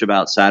so much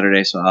about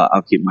Saturday, so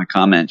I'll keep my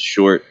comments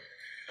short.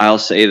 I'll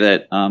say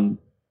that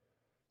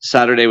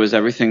Saturday was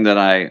everything that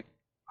I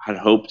had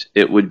hoped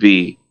it would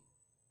be.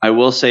 I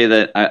will say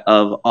that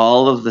of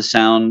all of the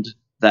sound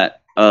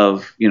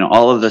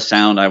all of the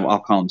sound, I'll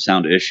call them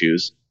sound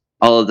issues,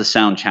 all of the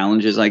sound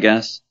challenges, I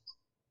guess,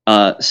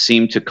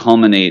 seemed to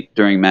culminate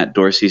during Matt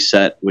Dorsey's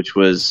set, which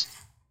was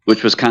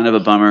kind of a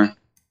bummer.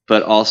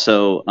 But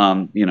also,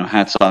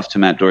 hats off to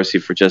Matt Dorsey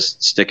for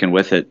just sticking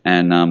with it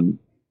and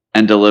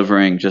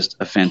delivering just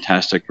a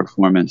fantastic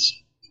performance.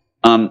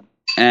 And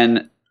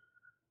then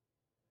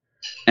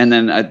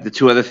the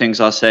two other things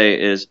I'll say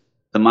is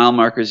the Mile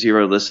Marker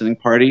Zero listening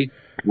party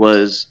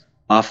was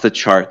off the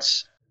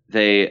charts.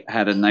 They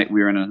had a night.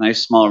 We were in a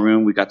nice small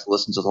room. We got to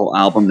listen to the whole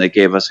album. They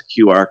gave us a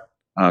QR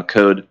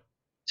code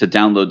to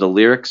download the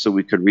lyrics so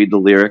we could read the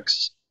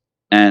lyrics.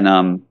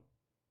 And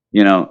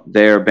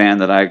they're a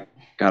band that I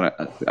got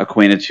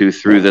acquainted to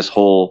through this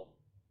whole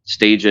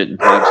Stage It and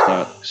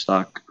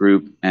ProgStock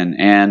group and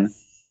Anne,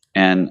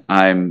 and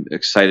I'm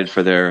excited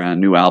for their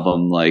new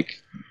album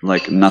like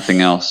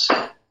nothing else.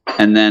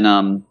 And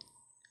then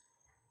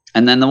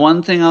the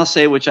one thing I'll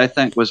say, which I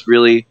think was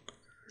really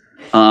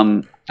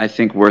I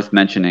think worth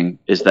mentioning,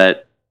 is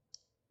that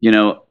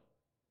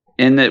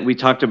in that we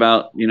talked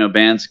about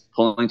bands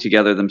pulling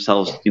together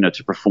themselves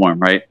to perform,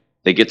 right?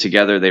 They get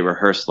together, they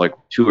rehearse like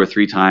 2 or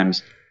 3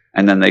 times,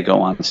 and then they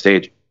go on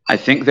stage. I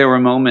think there were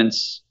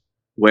moments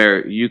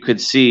where you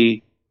could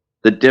see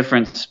the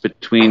difference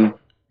between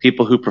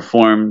people who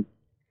perform,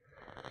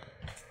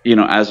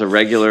 as a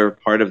regular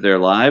part of their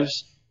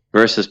lives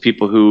versus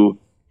people who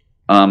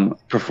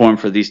perform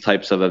for these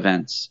types of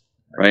events,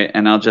 right?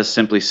 And I'll just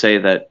simply say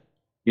that,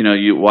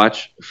 you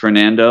watch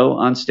Fernando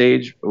on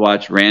stage,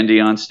 watch Randy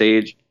on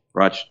stage,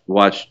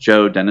 watch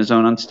Joe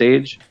Denizone on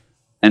stage,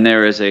 and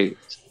there is a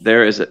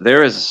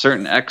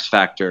certain X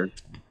factor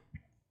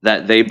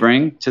that they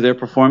bring to their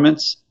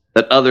performance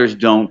that others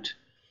don't,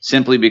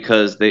 simply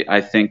because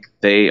I think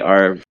they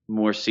are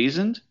more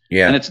seasoned.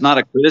 Yeah. And it's not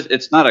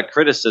a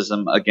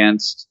criticism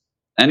against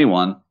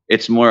anyone.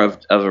 It's more of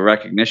a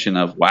recognition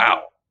of,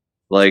 wow,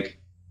 like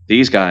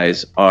these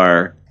guys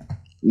are,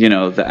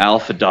 the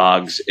alpha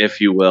dogs, if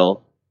you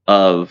will,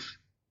 of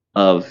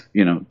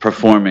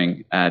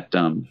performing at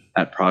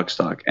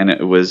ProgStock. And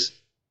it was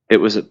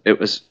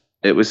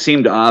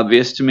seemed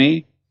obvious to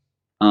me.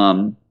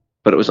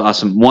 But it was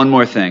awesome. One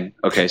more thing.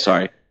 Okay,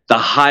 sorry. The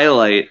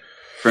highlight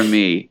for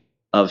me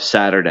of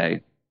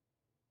Saturday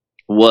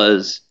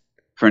was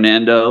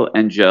Fernando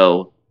and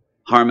Joe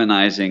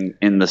harmonizing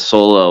in the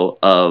solo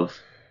of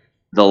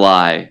The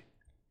Lie.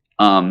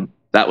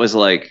 That was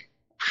like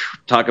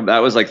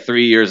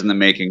 3 years in the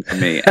making for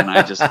me, and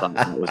I just thought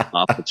it was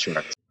off the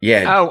charts.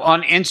 Yeah. Oh,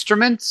 on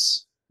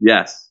instruments?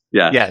 Yes.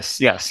 Yeah.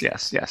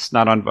 Yes.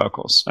 Not on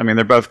vocals. I mean,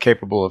 they're both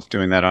capable of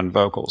doing that on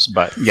vocals,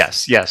 but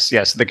yes.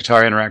 The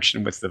guitar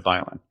interaction with the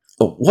violin.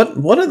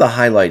 One of the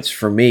highlights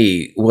for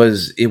me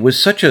was it was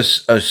such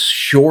a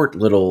short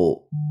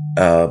little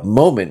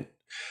moment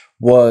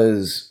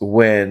was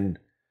when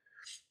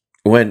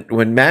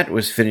Matt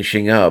was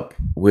finishing up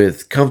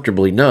with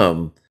Comfortably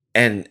Numb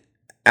and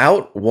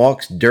out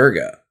walks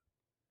Durga.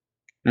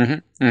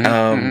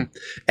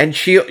 And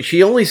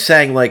she only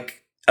sang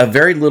like a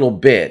very little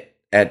bit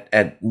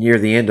at near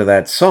the end of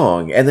that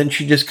song, and then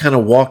she just kind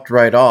of walked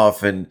right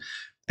off and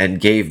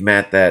gave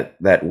Matt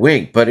that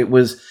wink. But it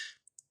was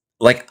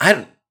like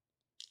I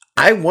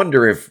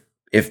wonder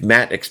if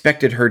Matt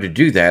expected her to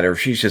do that, or if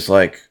she's just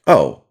like,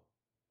 oh,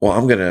 well,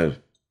 I'm gonna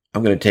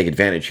take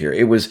advantage here.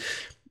 It was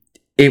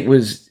I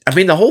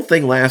mean, the whole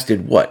thing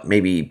lasted what,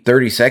 maybe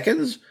 30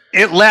 seconds?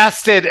 It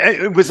lasted.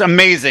 It was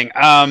amazing.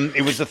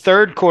 It was the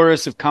third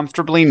chorus of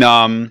Comfortably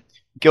Numb.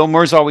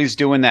 Gilmour's always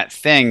doing that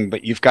thing,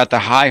 but you've got the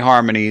high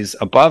harmonies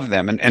above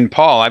them. And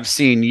Paul, I've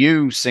seen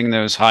you sing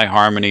those high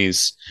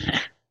harmonies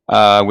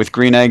with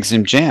Green Eggs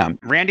and Jam.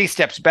 Randy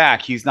steps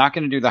back. He's not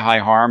going to do the high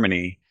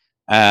harmony.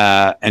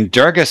 And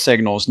Durga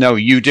signals, no,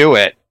 you do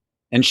it.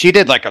 And she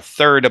did like a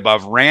third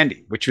above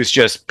Randy, which was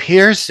just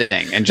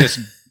piercing and just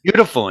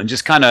beautiful and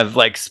just kind of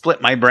like split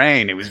my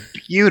brain. It was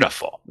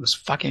beautiful. It was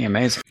fucking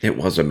amazing. It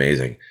was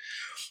amazing.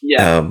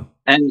 Yeah.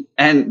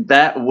 And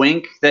that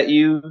wink that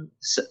you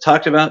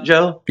talked about,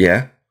 Joe,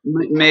 yeah,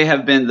 may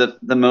have been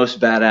the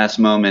most badass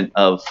moment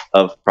of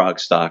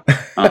ProgStock.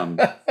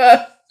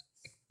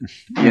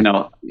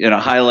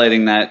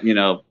 Highlighting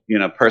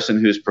that person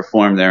who's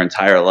performed their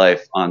entire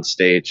life on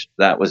stage.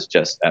 That was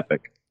just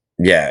epic.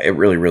 Yeah, it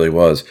really, really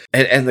was.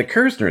 And the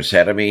Kersner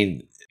set, I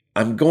mean,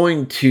 I'm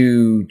going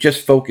to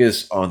just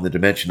focus on the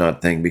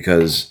Dimensionaut thing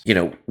because,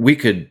 we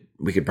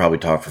could probably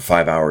talk for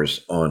 5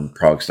 hours on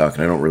ProgStock,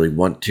 and I don't really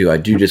want to. I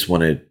do just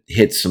want to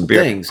hit some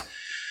things.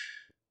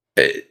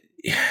 The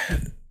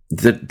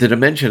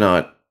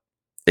Dimensionaut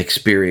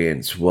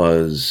experience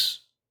was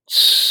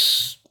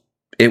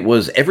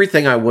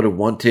everything I would have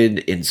wanted,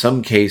 in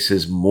some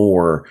cases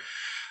more.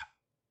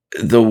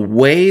 The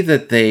way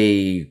that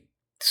they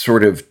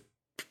sort of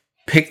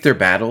picked their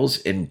battles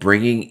in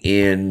bringing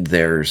in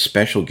their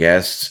special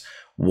guests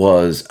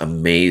was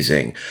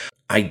amazing.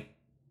 I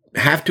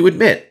have to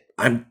admit,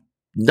 I'm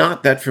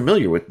not that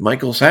familiar with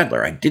Michael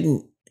Sadler.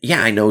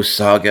 I know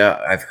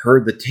Saga. I've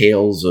heard the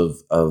tales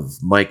of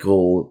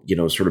Michael,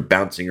 sort of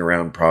bouncing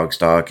around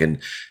ProgStock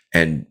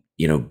and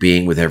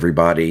being with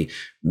everybody.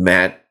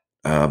 Matt,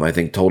 I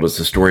think, told us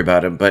the story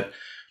about him, but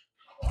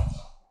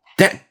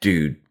that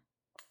dude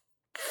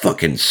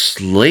fucking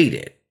slayed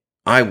it.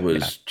 I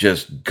was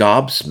just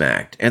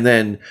gobsmacked. And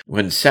then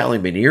when Sally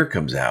Minear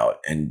comes out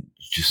and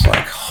just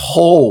like,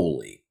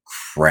 holy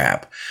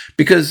crap.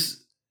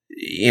 Because,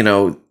 you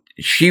know,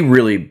 she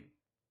really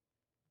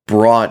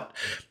brought,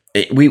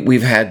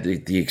 we've had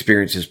the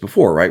experiences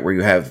before, right? Where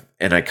you have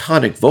an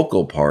iconic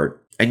vocal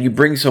part and you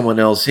bring someone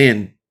else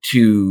in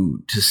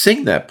to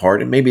sing that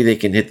part, and maybe they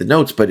can hit the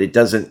notes, but it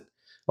doesn't,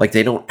 like,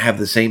 they don't have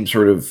the same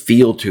sort of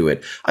feel to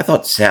it. I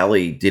thought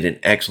Sally did an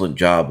excellent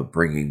job of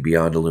bringing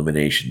Beyond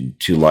Illumination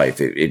to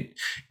life. It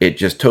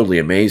just totally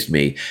amazed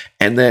me.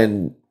 And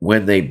then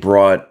when they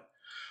brought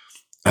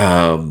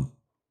Randy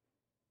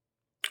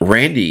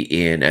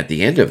in at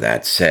the end of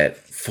that set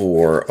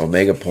for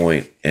Omega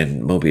Point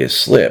and Mobius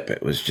Slip,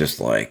 it was just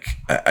like,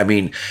 I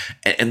mean,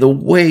 and the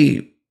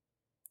way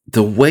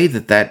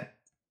that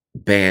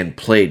band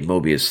played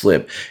Mobius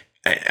Slip,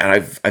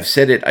 and I've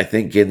said it, I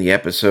think, in the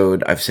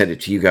episode, I've said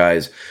it to you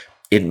guys.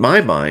 In my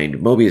mind,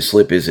 Mobius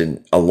Slip is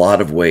in a lot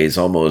of ways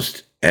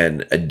almost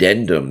an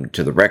addendum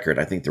to the record.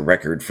 I think the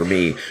record for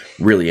me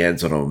really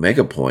ends on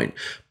Omega Point,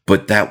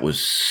 but that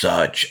was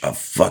such a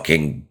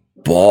fucking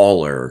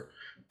baller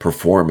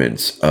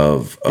performance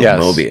of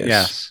Mobius.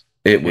 Yes.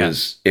 It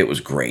was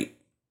great.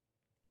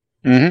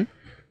 Mm-hmm.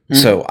 Mm-hmm.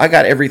 So I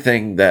got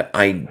everything that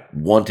I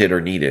wanted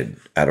or needed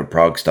out of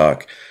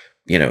ProgStock,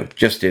 you know,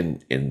 just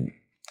in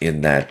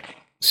that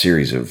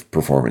series of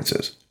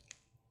performances.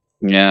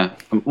 Yeah.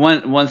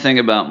 One thing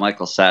about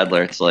Michael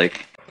Sadler, it's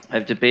like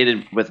I've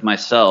debated with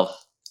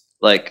myself,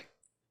 like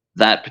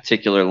that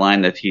particular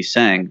line that he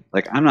sang,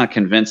 like I'm not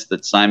convinced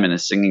that Simon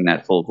is singing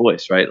that full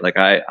voice, right? Like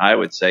I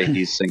would say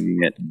he's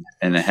singing it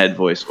in a head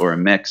voice or a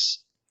mix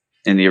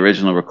in the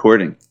original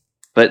recording.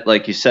 But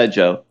like you said,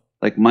 Joe,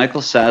 like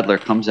Michael Sadler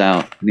comes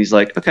out and he's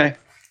like, okay,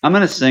 I'm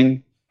going to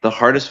sing the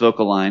hardest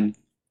vocal line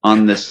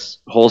on this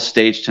whole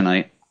stage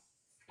tonight.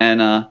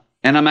 And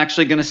I'm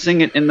actually going to sing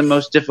it in the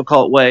most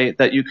difficult way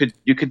that you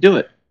could do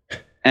it.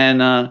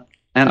 And I'm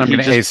going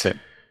to ace it.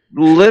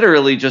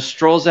 Literally just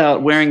strolls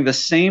out wearing the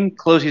same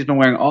clothes he's been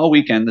wearing all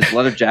weekend, this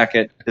leather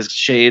jacket, his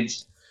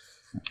shades,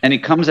 and he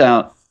comes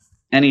out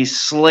and he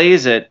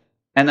slays it.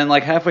 And then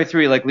like halfway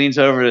through, he like leans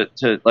over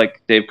to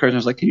like Dave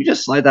Kersner's like, can you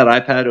just slide that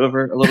iPad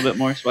over a little bit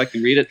more so I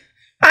can read it?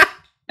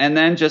 And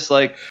then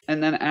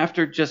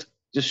after just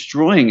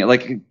destroying it,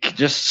 like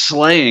just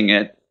slaying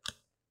it,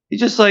 he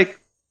just like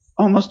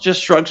almost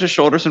just shrugs his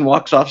shoulders and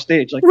walks off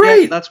stage. Like,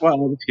 right. Yeah, that's why I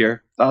was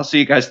here. I'll see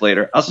you guys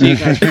later. I'll see you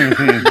guys later.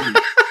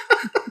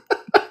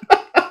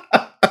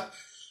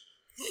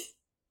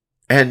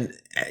 And,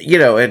 you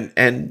know,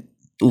 and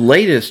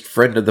latest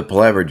friend of the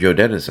Palaver, Joe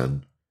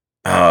Dennison,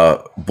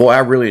 boy, I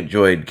really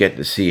enjoyed getting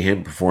to see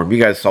him perform.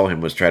 You guys saw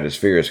him with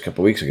Stratospheres a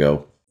couple of weeks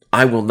ago.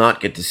 I will not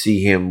get to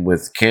see him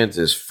with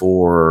Kansas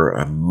for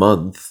a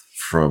month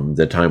from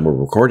the time we're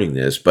recording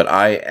this, but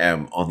I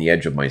am on the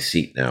edge of my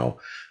seat now.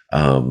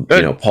 You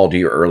know, Paul, to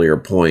your earlier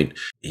point,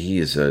 he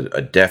is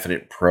a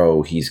definite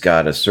pro. He's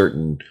got a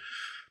certain,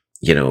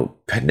 you know,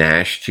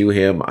 panache to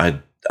him.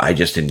 I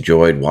just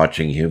enjoyed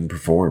watching him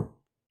perform.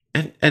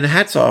 And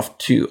hats off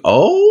to,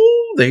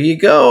 there you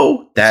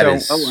go. That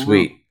is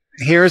sweet.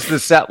 Here's the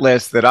set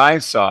list that I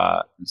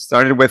saw. It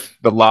started with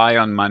The Lie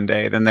on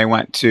Monday. Then they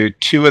went to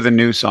two of the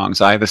new songs,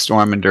 Eye of the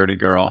Storm and Dirty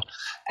Girl.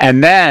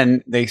 And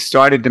then they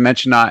started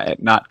Dimension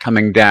Not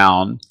Coming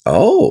Down.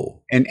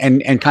 Oh.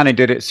 And kind of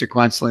did it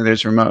sequentially.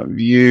 There's Remote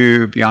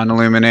View, Beyond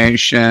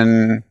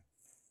Illumination.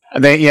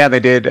 They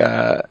did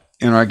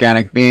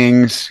Inorganic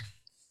Beings,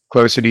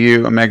 Closer to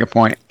You, Omega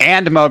Point,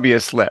 and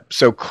Mobius Slip.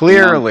 So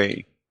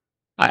clearly,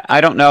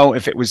 I don't know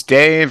if it was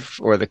Dave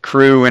or the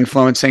crew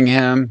influencing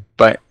him,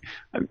 but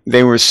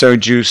they were so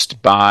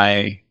juiced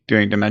by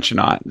doing Dimension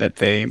Not that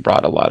they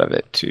brought a lot of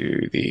it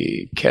to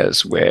the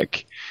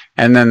Keswick.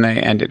 And then they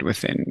ended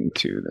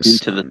Into the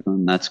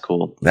Sun. That's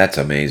cool. That's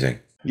amazing.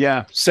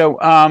 Yeah. So,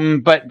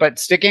 but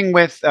sticking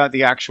with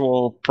the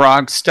actual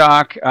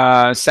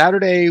ProgStock,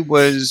 Saturday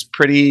was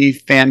pretty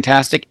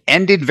fantastic.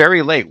 Ended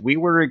very late. We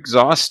were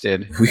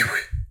exhausted.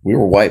 We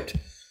were wiped.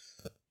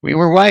 We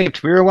were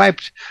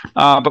wiped.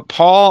 But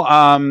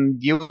Paul,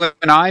 you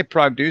and I,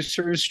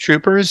 producers,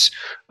 troopers,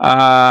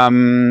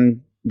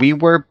 we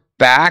were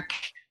back.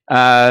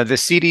 The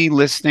CD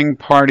listening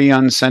party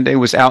on Sunday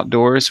was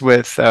outdoors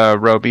with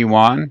Roby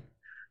Wan.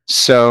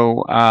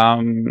 So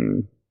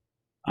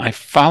I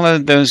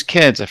followed those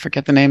kids. I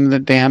forget the name of the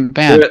damn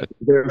band.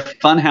 They're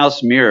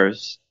Funhouse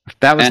Mirrors.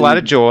 That was a lot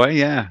of joy,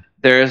 yeah.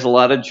 There is a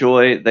lot of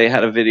joy. They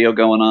had a video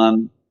going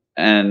on.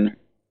 And,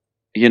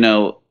 you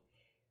know,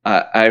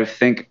 I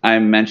think I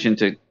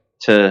mentioned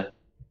to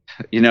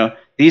you know,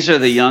 these are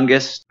the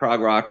youngest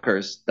prog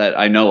rockers that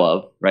I know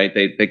of, right?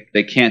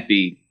 They can't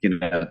be, you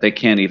know, they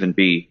can't even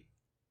be.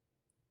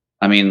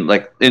 I mean,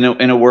 like in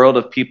a world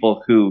of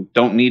people who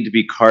don't need to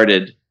be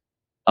carded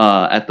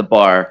at the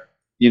bar,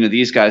 you know,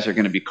 these guys are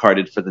going to be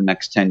carded for the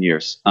next 10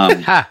 years.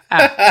 But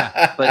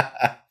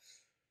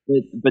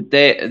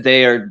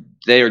they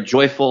are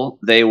joyful.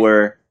 They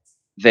were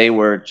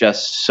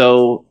just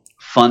so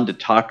fun to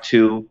talk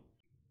to.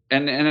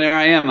 And there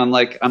I am. I'm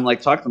like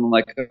talking to them. I'm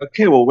like,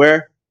 okay, well,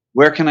 where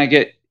where can I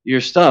get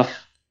your stuff?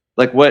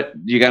 Like, what,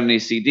 you got any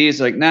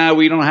CDs? Like, nah,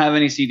 we don't have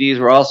any CDs.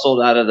 We're all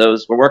sold out of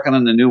those. We're working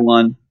on the new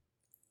one.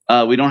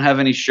 We don't have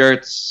any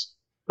shirts.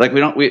 Like,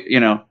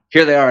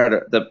 here they are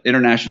at the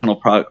International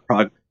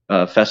Prog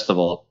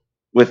Festival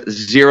with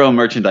zero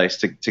merchandise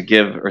to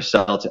give or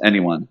sell to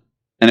anyone.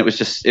 And it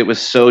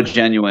was so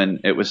genuine.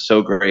 It was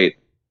so great.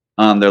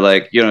 They're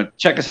like,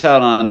 check us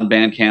out on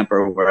Bandcamp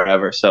or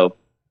wherever. So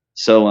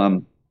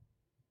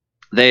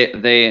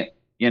they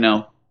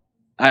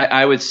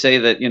I would say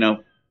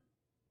that,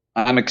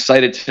 I'm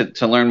excited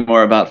to learn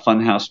more about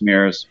Funhouse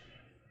Mirrors.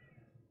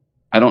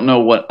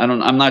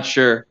 I'm not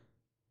sure,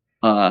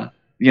 to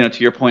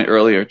your point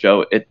earlier,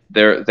 Joe,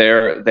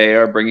 they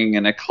are bringing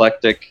an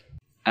eclectic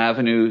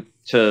avenue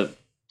to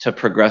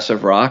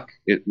progressive rock.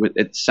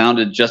 It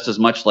sounded just as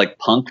much like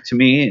punk to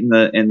me in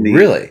the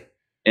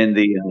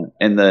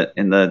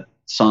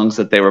songs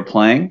that they were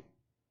playing.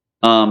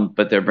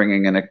 But they're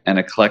bringing an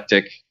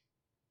eclectic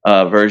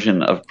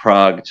version of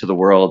prog to the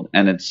world,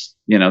 and it's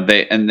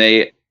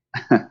they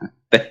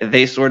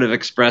they sort of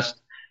expressed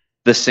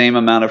the same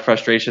amount of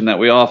frustration that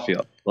we all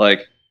feel.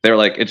 Like, they're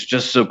like, it's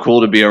just so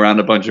cool to be around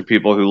a bunch of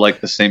people who like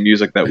the same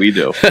music that we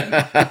do.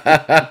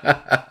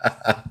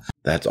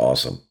 That's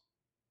awesome.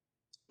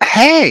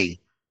 Hey,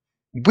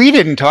 we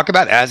didn't talk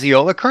about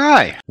Aziola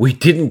Cry. We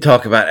didn't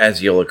talk about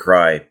Aziola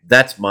Cry.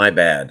 That's my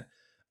bad.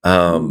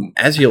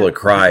 Aziola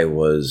Cry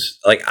was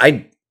like,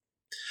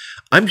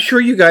 I'm sure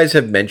you guys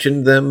have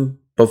mentioned them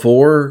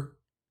before,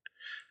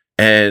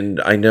 and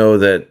I know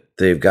that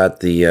they've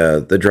got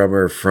the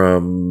drummer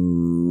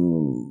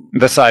from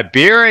the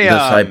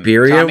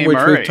Siberian, which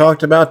we've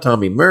talked about,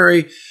 Tommy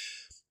Murray.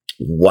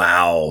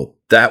 Wow,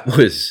 that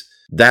was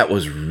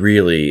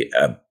really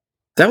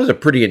that was a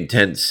pretty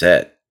intense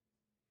set.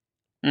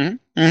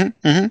 Mm-hmm,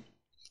 mm-hmm, mm-hmm.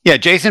 Yeah,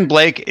 Jason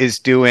Blake is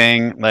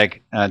doing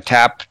like a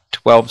tap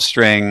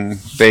 12-string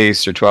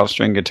bass or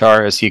 12-string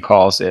guitar, as he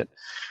calls it.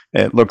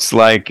 It looks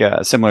like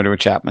similar to a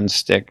Chapman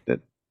stick that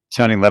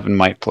Tony Levin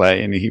might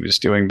play, and he was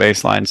doing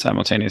bass lines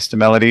simultaneous to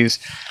melodies.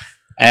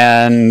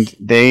 And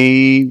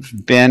they've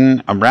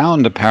been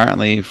around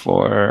apparently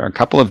for a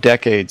couple of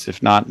decades,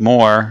 if not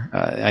more.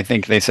 I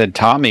think they said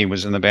Tommy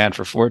was in the band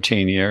for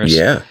 14 years.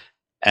 Yeah.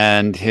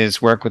 And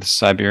his work with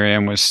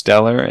Siberian was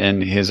stellar,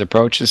 and his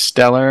approach is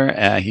stellar.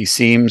 He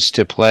seems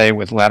to play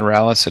with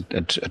Lateralis,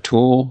 a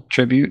Tool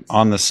tribute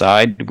on the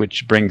side,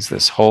 which brings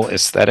this whole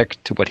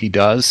aesthetic to what he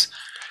does.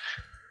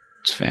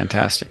 It's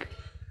fantastic.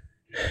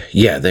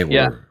 Yeah, they were.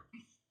 Yeah.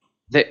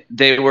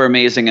 They were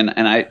amazing, and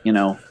I, we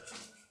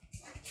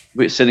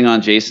were sitting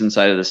on Jason's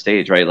side of the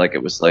stage, right? Like,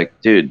 it was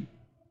like, dude,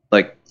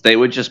 like, they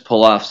would just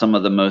pull off some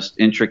of the most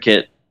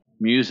intricate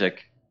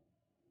music,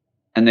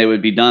 and they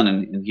would be done,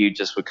 and he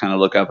just would kind of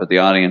look up at the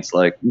audience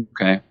like,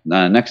 okay,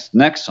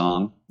 next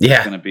song is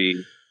going to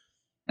be,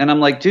 and I'm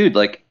like, dude,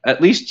 like, at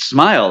least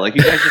smile, like,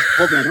 you guys just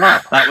pulled it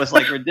off. That was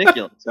like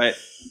ridiculous, right?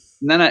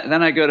 And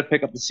then I go to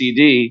pick up the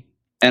CD,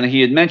 and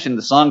he had mentioned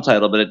the song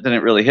title, but it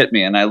didn't really hit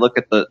me. And I look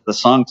at the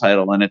song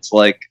title, and it's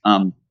like,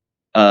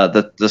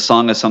 the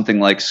song is something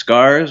like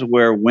 "Scars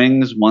Where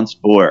Wings Once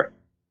Bore,"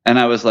 and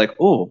I was like,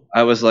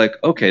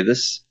 okay,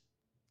 this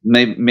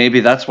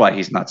maybe that's why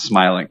he's not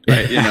smiling,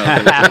 right?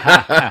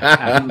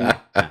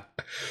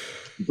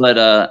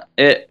 But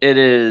it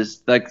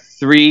is like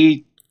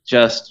three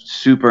just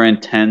super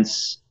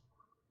intense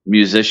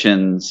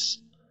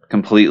musicians,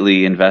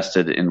 completely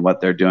invested in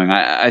what they're doing.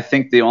 I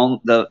think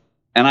and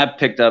I've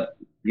picked up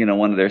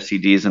one of their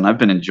CDs, and I've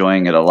been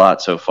enjoying it a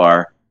lot so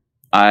far.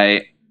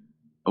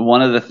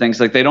 One of the things,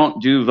 like, they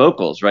don't do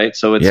vocals, right?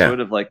 So it's sort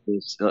of like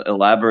this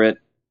elaborate,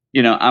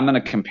 I'm going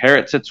to compare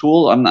it to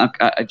Tool.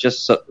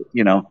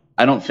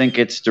 I don't think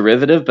it's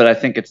derivative, but I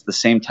think it's the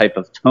same type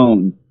of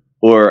tone,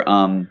 or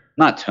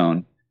not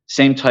tone,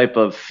 same type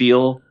of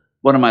feel.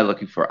 What am I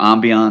looking for?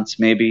 Ambiance,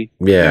 maybe.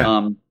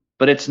 Yeah.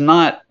 But it's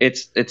not,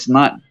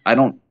 I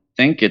don't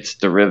think it's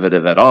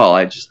derivative at all.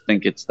 I just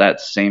think it's that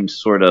same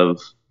sort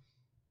of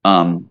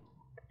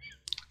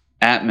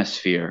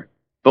atmosphere.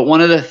 But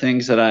one of the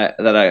things that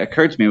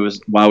occurred to me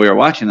was, while we were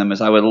watching them, is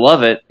I would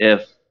love it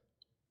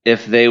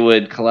if they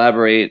would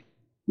collaborate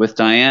with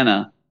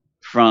Diana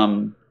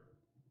from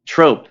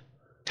Trope,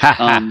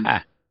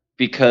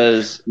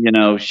 because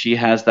she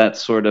has that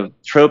sort of,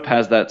 Trope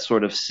has that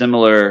sort of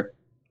similar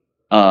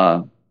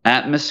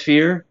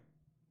atmosphere,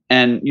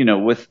 and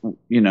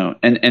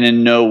and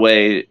in no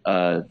way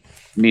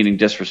meaning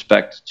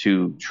disrespect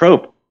to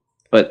Trope,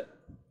 but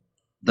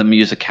the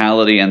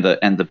musicality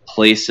and the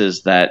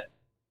places that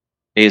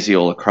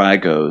Aziola Cry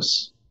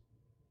goes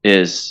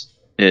is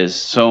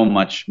so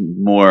much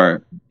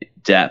more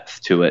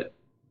depth to it,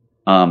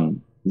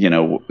 than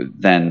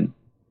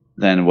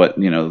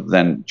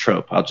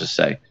Trope, I'll just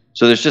say.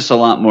 So there's just a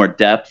lot more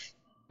depth,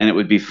 and it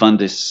would be fun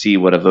to see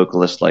what a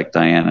vocalist like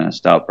Diana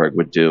Stoutberg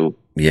would do.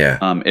 Yeah.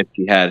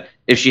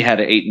 If she had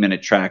an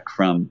 8-minute track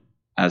from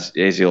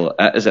Aziola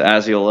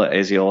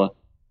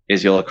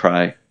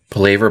Cry.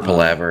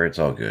 Palaver, it's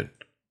all good.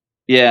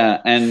 Yeah,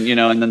 and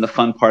and then the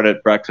fun part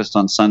at breakfast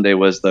on Sunday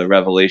was the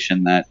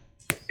revelation that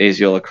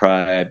Aziola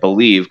Cry, I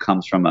believe,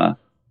 comes from a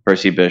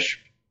Percy Bysshe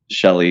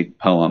Shelley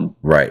poem,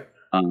 Right.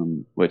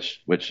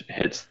 which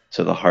hits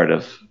to the heart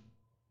of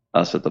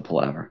us at the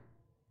Palaver.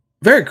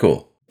 Very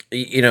cool.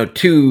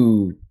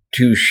 Two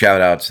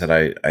shout outs that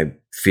I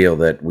feel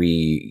that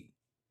we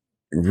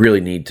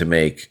really need to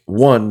make.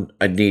 One,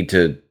 I need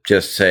to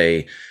just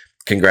say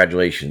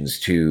congratulations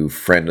to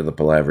friend of the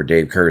Palaver,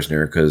 Dave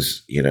Kersner,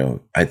 because,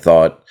 I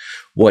thought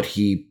what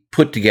he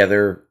put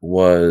together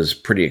was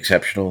pretty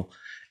exceptional.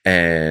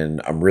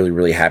 And I'm really,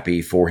 really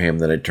happy for him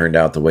that it turned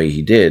out the way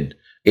he did.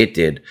 It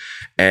did.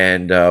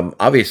 And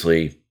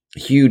obviously,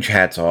 huge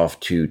hats off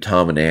to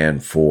Tom and Ann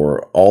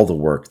for all the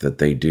work that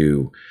they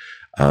do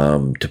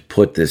to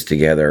put this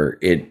together.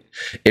 It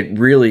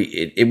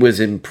was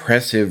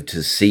impressive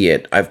to see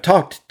it. I've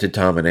talked to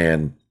Tom and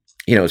Ann,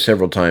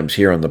 several times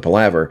here on the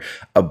Palaver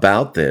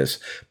about this,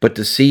 but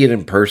to see it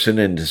in person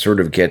and to sort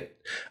of get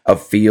a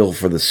feel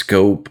for the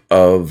scope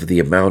of the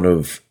amount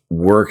of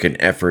work and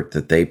effort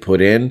that they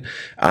put in,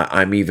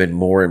 I'm even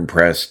more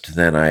impressed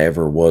than I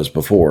ever was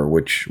before,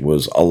 which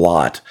was a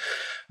lot.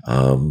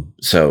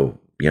 So,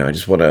 I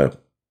just want to,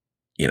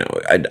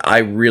 I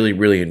really,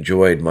 really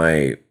enjoyed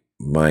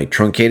my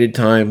truncated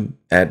time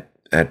at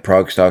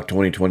ProgStock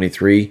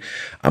 2023.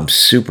 I'm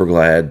super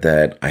glad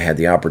that I had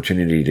the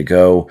opportunity to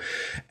go,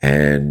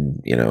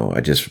 and I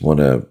just want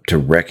to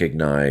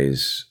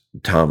recognize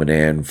Tom and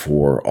Ann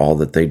for all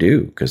that they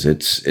do, because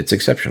it's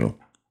exceptional.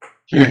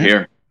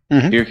 Here.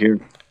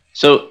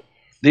 So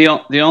the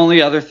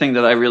only other thing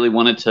that I really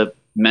wanted to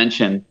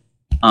mention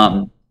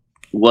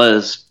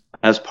was,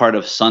 as part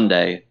of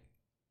Sunday,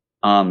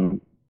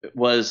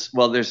 there's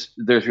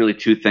really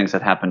two things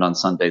that happened on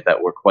Sunday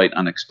that were quite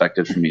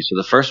unexpected for me. So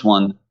the first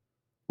one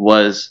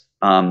was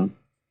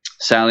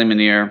Sally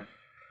Muneer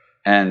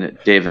and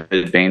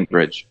David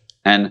Bainbridge.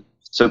 And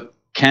so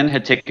Ken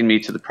had taken me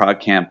to the prog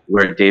camp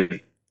where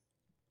David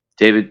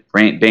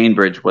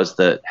Bainbridge was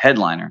the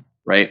headliner,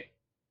 right?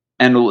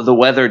 And the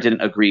weather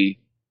didn't agree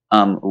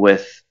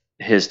with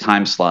his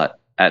time slot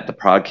at the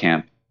prog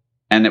camp.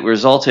 And it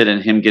resulted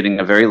in him getting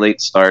a very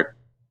late start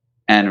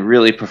and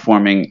really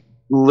performing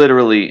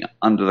literally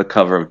under the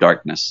cover of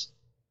darkness.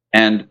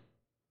 And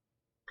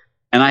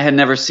I had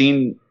never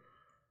seen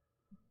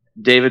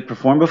David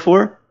perform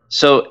before.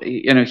 So,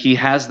 he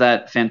has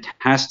that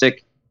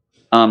fantastic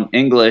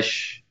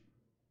English.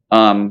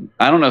 I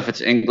don't know if it's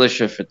English,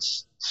 if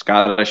it's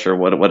Scottish, or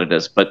what it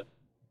is, but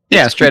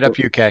yeah, straight up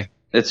UK.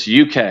 It's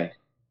UK.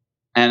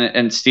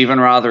 And Stephen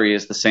Rothery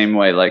is the same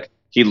way. Like,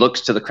 he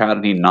looks to the crowd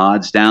and he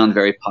nods down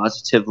very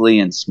positively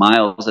and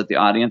smiles at the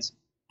audience.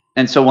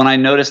 And so when I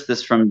noticed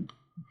this from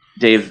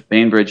Dave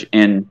Bainbridge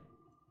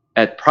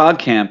at Prog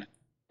Camp,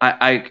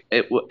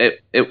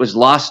 it was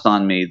lost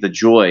on me, the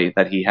joy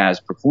that he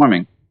has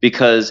performing,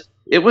 because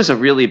it was a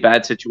really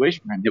bad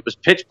situation for him. It was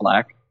pitch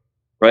black,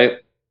 right?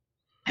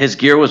 His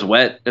gear was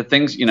wet.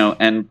 Things,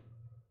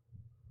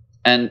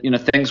 and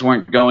things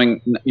weren't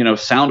going,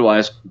 sound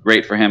wise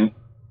great for him,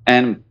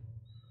 and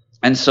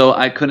so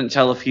I couldn't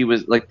tell if he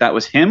was like, that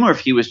was him, or if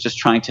he was just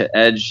trying to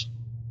edge,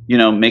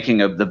 making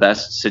the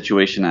best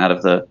situation out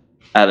of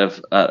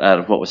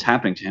what was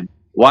happening to him.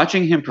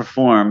 Watching him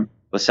perform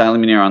with Sally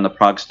Muneer on the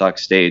ProgStock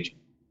stage,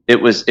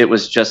 it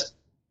was just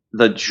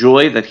the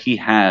joy that he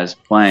has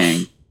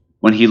playing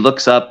when he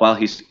looks up while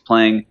he's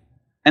playing,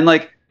 and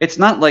it's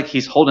not like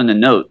he's holding a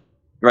note,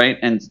 right,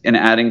 and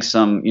adding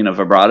some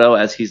vibrato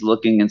as he's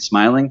looking and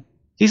smiling.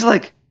 He's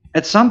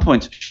at some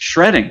points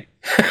shredding,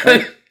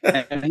 right?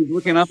 And he's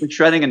looking up and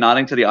shredding and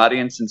nodding to the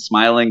audience and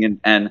smiling,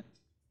 and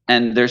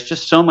there's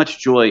just so much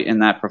joy in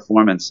that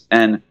performance.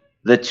 And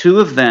the two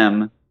of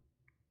them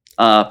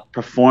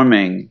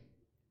performing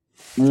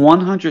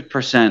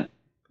 100%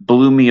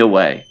 blew me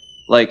away.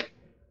 Like,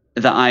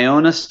 the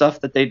Iona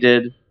stuff that they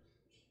did,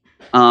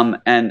 and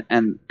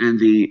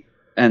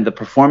the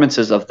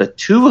performances of the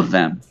two of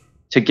them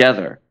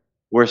together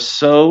was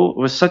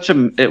such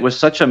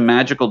a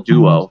magical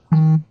duo.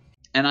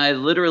 And I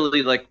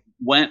literally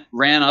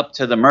ran up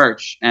to the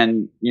merch,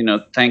 and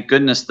thank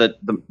goodness that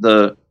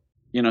the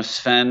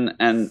Sven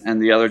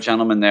and the other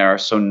gentlemen there are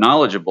so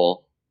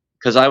knowledgeable,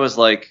 because I was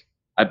like,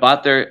 I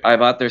bought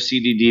their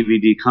CD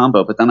DVD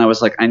combo, but then I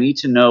was like, I need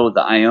to know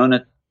the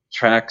Iona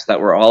tracks that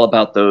were all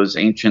about those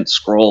ancient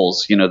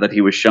scrolls, that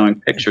he was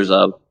showing pictures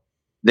of.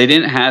 They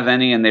didn't have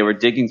any, and they were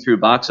digging through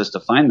boxes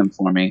to find them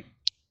for me.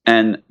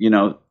 And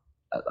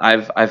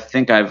I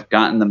think I've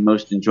gotten the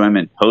most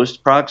enjoyment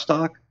post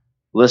ProgStock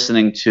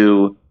listening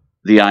to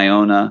the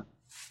Iona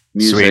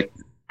music.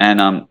 Sweet.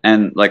 And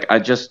I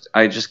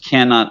just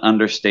cannot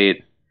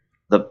understate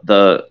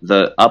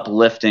the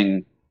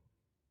uplifting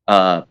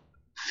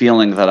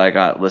feeling that I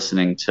got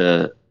listening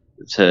to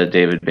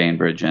David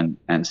Bainbridge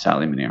and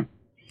Sally Muneer.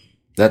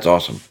 That's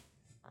awesome.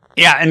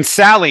 Yeah, and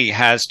Sally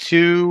has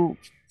two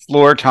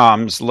floor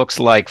toms, looks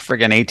like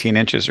friggin' 18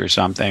 inches or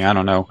something. I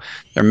don't know.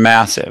 They're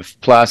massive.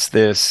 Plus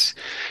this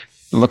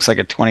looks like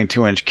a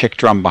 22-inch kick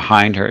drum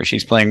behind her.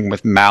 She's playing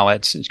with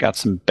mallets. She's got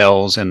some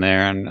bells in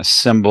there and a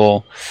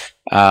cymbal.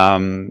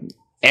 And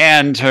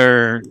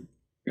her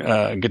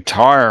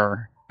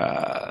guitar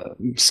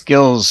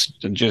skills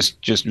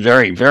just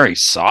very, very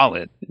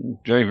solid,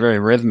 very, very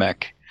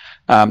rhythmic.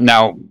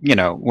 Now,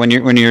 when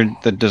you're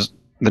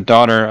the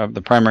daughter of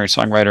the primary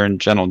songwriter and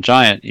Gentle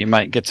Giant, you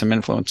might get some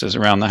influences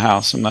around the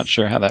house. I'm not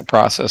sure how that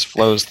process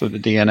flows through the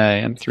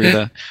DNA and through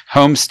the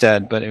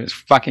homestead, but it was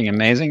fucking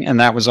amazing, and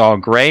that was all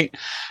great.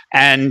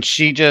 And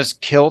she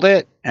just killed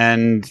it.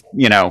 And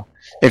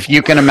if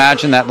you can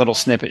imagine that little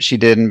snippet she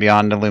did in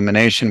Beyond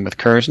Illumination with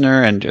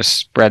Kersner and just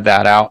spread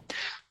that out.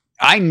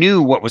 I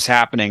knew what was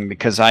happening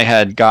because I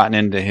had gotten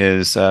into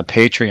his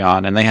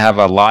Patreon, and they have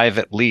a Live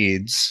at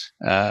Leeds,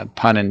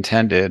 pun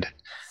intended,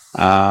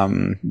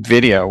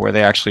 video where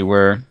they actually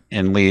were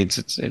in Leeds.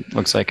 It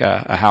looks like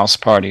a house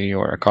party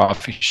or a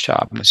coffee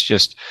shop. It's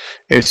just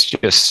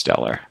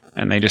stellar.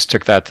 And they just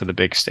took that to the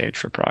big stage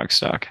for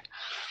ProgStock.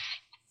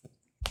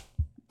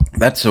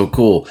 That's so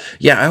cool.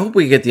 Yeah, I hope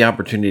we get the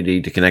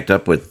opportunity to connect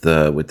up with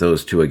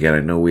those two again.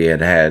 I know we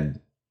had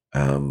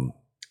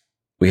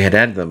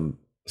them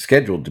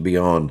scheduled to be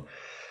on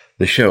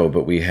the show,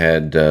 but we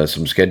had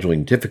some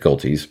scheduling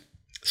difficulties.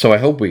 So I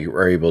hope we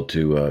were able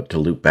to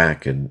loop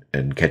back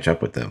and catch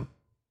up with them.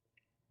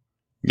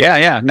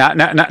 Yeah.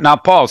 Now,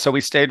 Paul. So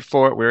we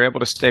were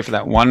able to stay for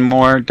that one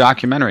more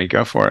documentary.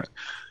 Go for it.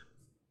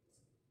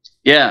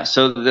 Yeah.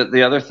 So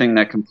the other thing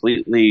that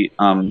completely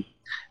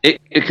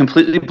it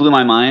completely blew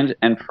my mind,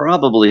 and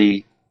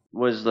probably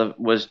was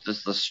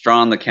just the straw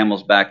on the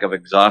camel's back of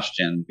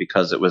exhaustion,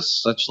 because it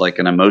was such like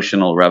an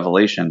emotional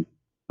revelation,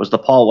 was the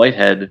Paul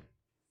Whitehead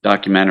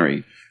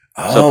documentary.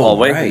 Oh, so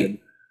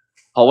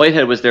Paul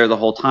Whitehead was there the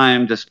whole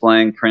time,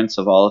 displaying prints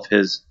of all of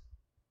his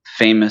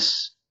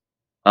famous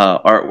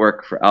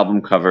artwork for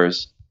album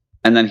covers,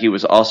 and then he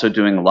was also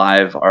doing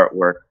live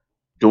artwork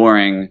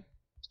during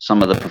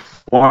some of the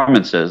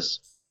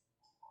performances.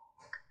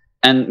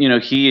 And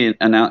he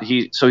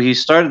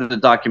started the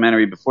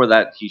documentary. Before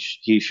that,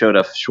 he showed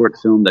a short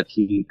film that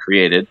he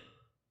created.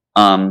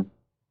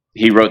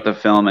 He wrote the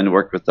film and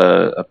worked with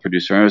a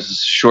producer. It was a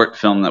short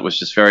film that was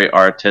just very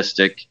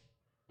artistic,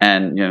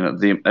 and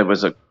it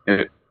was a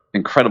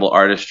incredible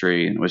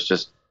artistry, and it was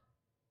just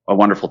a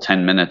wonderful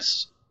 10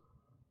 minutes.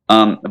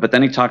 But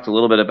then he talked a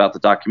little bit about the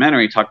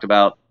documentary. He talked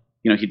about,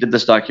 he did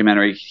this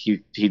documentary.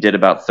 He did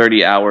about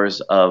 30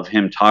 hours of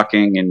him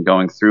talking and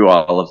going through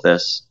all of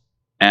this,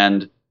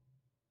 and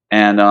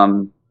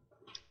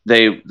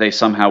they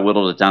somehow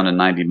whittled it down to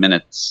 90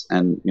 minutes.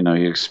 And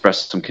he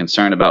expressed some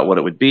concern about what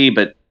it would be,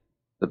 but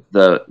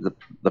the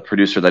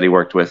producer that he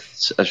worked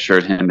with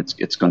assured him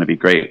it's going to be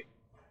great.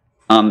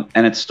 And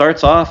it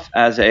starts off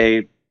as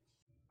a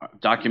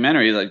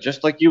documentary,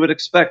 just like you would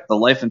expect, the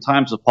life and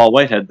times of Paul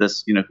Whitehead,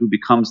 this who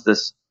becomes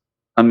this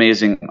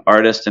amazing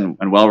artist and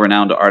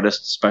well-renowned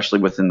artist, especially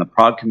within the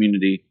prog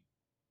community,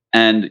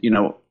 and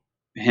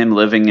him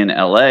living in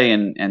LA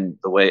and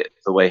the way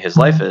his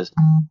life is,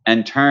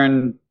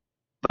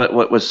 but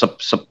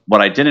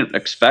what I didn't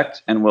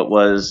expect, and what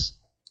was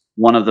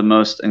one of the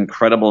most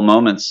incredible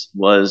moments,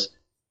 was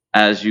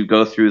as you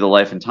go through the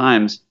life and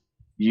times,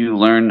 you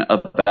learn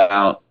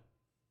about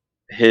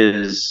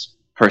his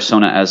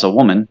persona as a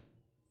woman,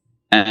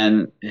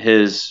 and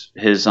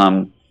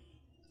I'm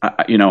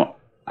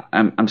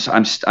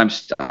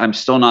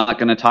still not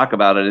going to talk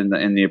about it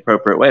in the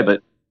appropriate way,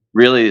 but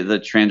really the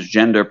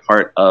transgender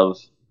part of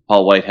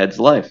Paul Whitehead's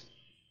life.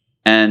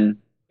 And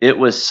it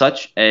was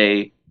such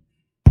a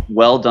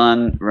well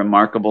done,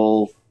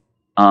 remarkable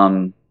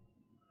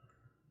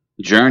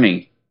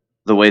journey,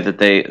 the way that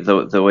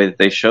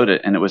they showed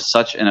it, and it was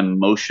such an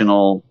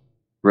emotional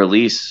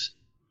release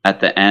at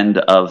the end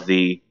of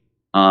the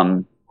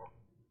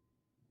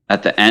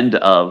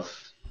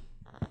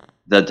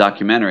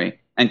documentary.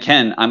 And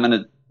Ken, I'm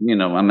gonna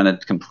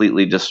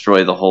completely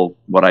destroy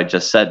what I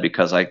just said,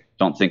 because I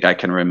don't think I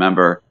can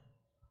remember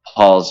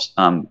Paul's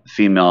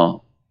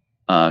female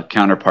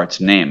counterpart's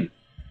name.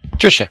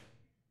 Trisha.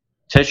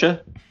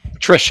 Tisha?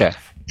 Trisha.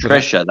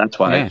 That's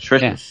why. Yeah,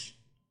 Trisha. yeah.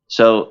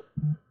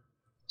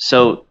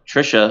 So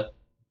Trisha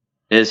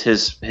is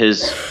his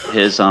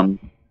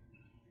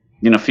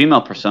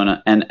female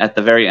persona, and at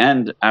the very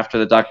end, after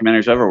the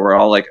documentary's over, we're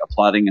all like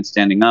applauding and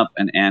standing up,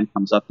 and Anne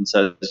comes up and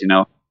says,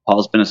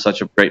 Paul's been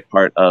such a great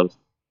part of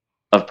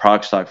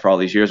ProgStock for all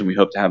these years, and we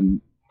hope to have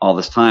him all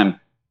this time.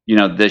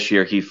 This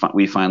year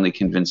we finally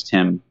convinced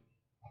him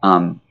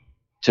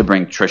to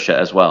bring Trisha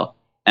as well,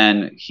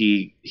 and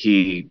he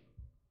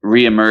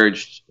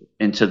reemerged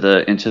into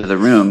the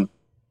room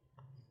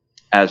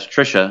as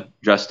Trisha,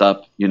 dressed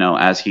up,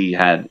 as he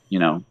had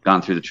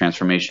gone through the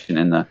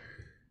transformation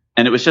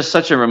and it was just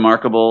such a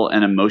remarkable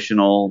and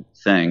emotional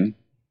thing.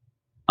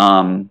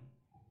 And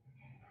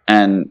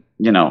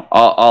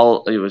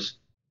all it was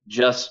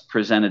just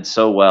presented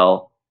so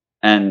well,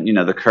 and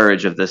the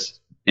courage of this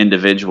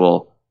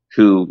individual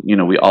who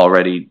we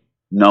already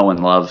know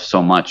and love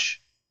so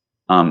much.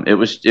 It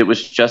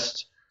was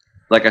just,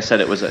 like I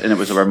said, it was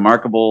a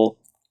remarkable,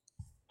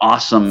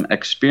 awesome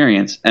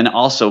experience, and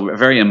also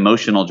very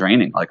emotional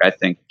draining. Like, I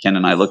think Ken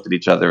and I looked at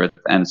each other at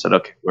the end and said,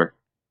 "Okay, we're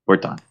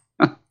done."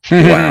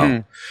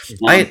 Wow.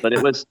 But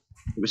it was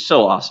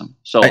so awesome,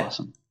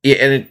 awesome. Yeah,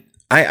 and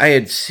I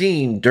had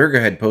seen Durga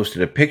had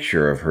posted a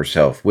picture of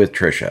herself with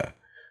Trisha.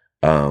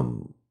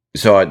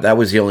 That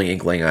was the only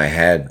inkling I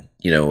had,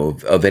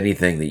 of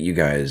anything that you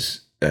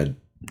guys,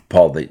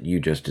 Paul, that you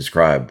just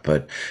described.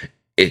 But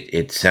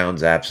it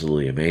sounds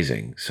absolutely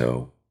amazing.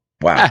 So,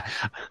 wow.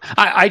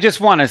 I just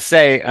want to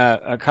say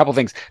a couple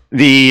things.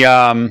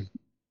 The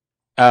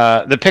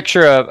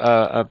picture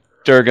of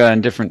Durga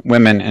and different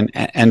women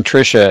and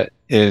Trisha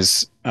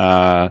is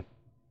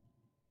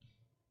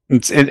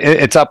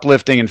it's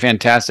uplifting and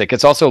fantastic.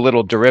 It's also a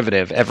little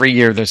derivative. Every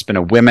year there's been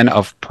a Women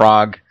of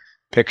Prague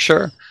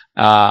picture.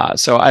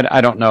 So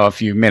I don't know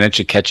if you managed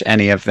to catch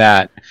any of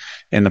that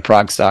in the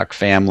ProgStock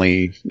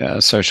family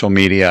social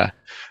media.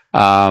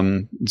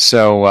 They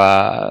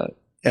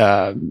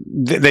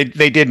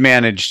did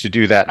manage to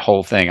do that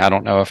whole thing. I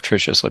don't know if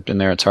Trisha slipped in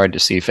there. It's hard to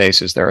see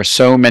faces. There are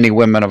so many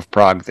Women of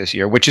Prague this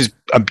year, which is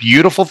a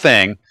beautiful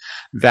thing,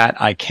 that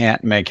I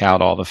can't make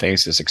out all the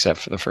faces except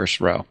for the first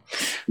row.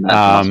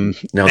 Awesome.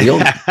 Now,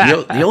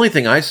 the only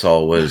thing I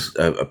saw was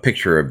a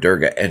picture of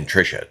Durga and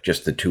Trisha,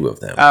 just the two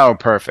of them. Oh,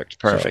 perfect.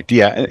 So.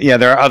 Yeah.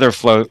 There are other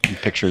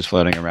pictures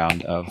floating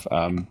around of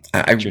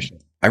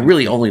Trisha. I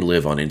really only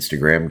live on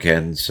Instagram,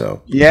 Ken.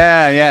 So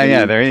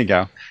yeah. There you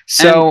go.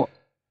 So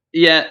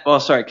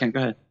sorry, Ken.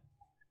 Go ahead.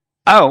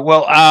 Oh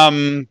well,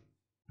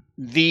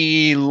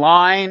 the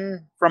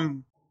line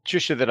from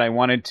Trisha that I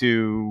wanted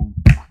to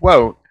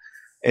quote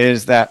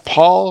is that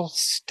Paul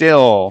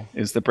still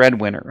is the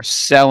breadwinner,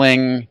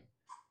 selling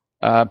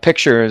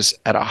pictures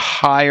at a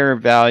higher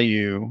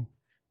value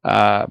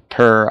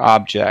per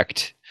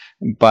object,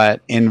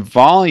 but in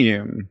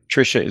volume,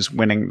 Trisha is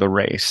winning the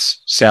race,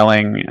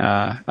 selling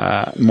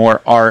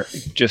more art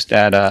just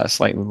at a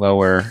slightly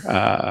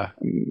lower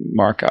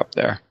markup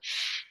there.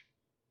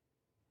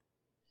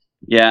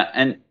 Yeah,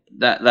 and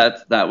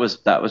that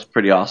was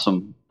pretty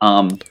awesome.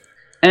 And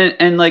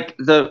like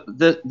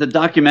the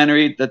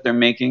documentary that they're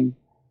making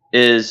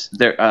is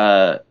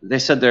they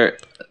said they're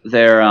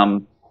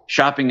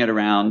shopping it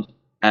around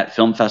at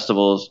film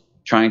festivals,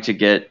 trying to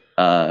get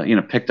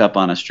picked up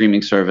on a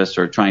streaming service,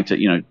 or trying to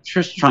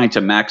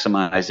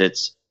maximize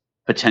its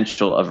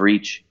potential of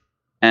reach,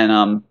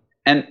 and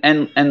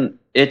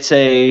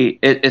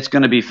it's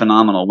going to be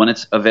phenomenal when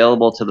it's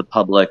available to the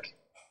public.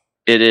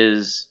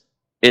 It's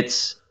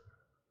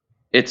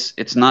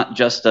not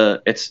just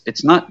a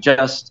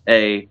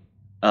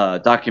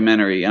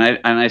documentary, and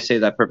I say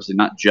that purposely,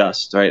 not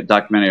just a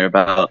documentary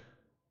about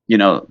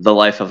the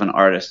life of an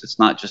artist. It's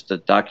not just a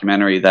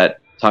documentary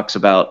that talks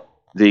about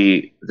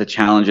the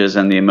challenges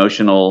and the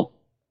emotional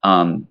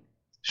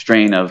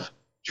strain of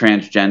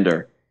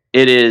transgender.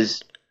 It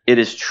is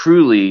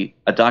truly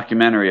a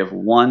documentary of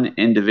one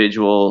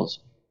individual's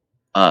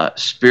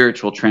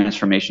spiritual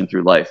transformation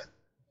through life.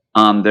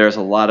 There's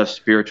a lot of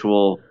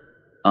spiritual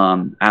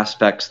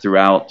aspects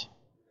throughout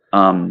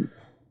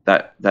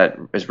that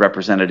is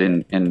represented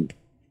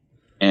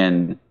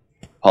in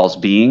Paul's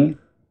being,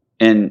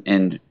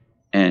 in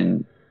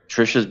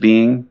Trisha's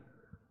being,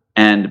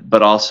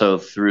 but also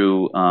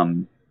through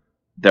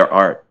their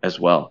art as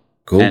well.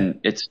 Cool. And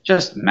it's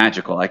just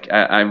magical.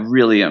 I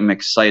really am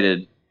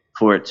excited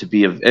for it to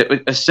be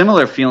a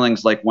similar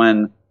feelings like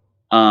when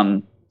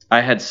I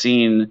had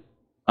seen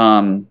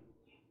Hired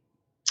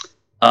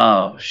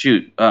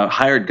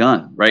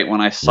Gun, right?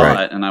 When I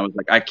saw it, and I was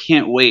like, I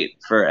can't wait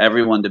for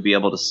everyone to be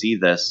able to see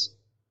this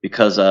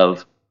because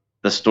of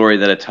the story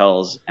that it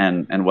tells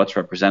and what's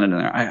represented in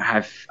there.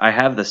 I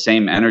have the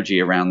same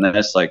energy around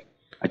this. Like,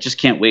 I just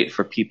can't wait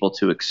for people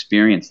to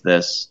experience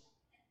this,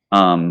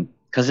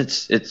 because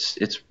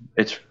it's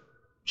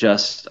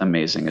just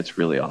amazing. It's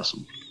really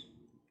awesome.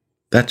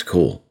 That's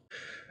cool.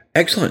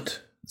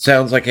 Excellent.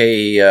 Sounds like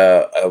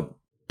a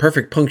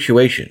perfect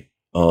punctuation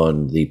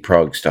on the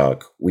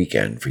ProgStock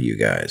weekend for you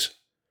guys.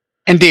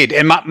 Indeed.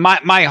 And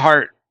my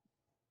heart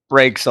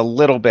breaks a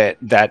little bit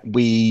that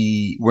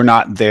we're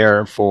not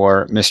there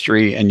for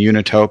Mystery and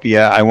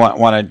Unitopia. I want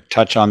to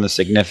touch on the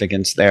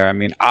significance there. I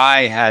mean,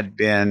 I had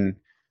been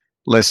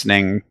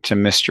listening to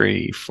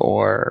Mystery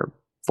for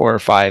 4 or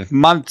 5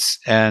 months,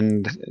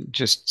 and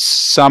just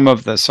some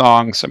of the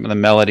songs, some of the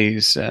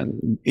melodies,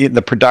 and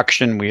the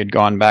production, we had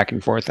gone back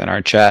and forth in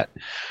our chat.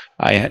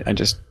 I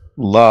just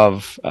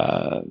love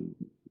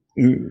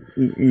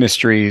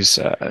Mystery's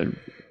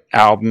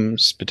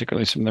albums,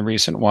 particularly some of the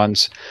recent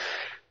ones.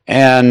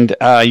 And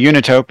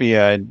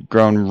Unitopia I'd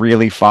grown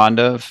really fond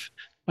of.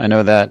 I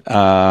know that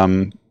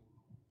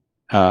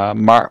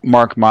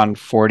Mark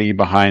Monforti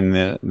behind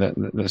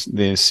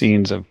the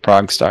scenes of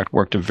ProgStock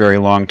worked a very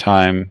long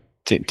time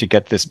to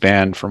get this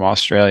band from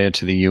Australia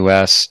to the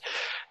US,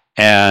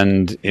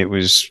 and it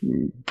was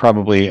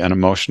probably an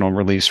emotional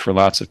release for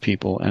lots of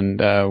people.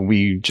 And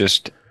we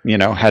just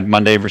had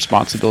Monday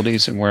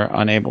responsibilities and were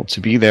unable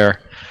to be there.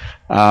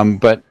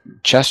 But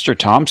Chester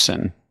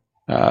Thompson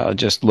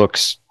just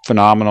looks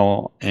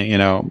phenomenal.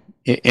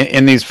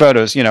 In these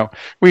photos,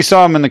 we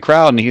saw him in the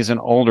crowd, and he's an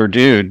older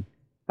dude,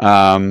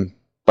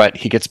 but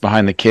he gets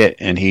behind the kit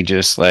and he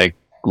just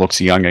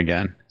looks young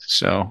again.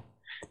 So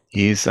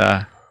he's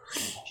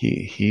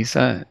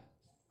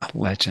A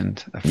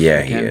legend.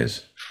 Yeah, he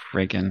is.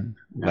 Friggin'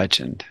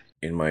 legend.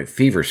 In my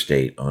fever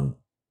state on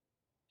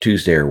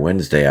Tuesday or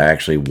Wednesday, I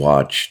actually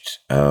watched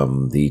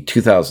the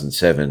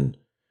 2007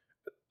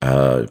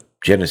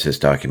 Genesis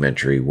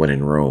documentary, When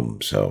in Rome.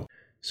 So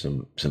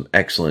some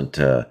excellent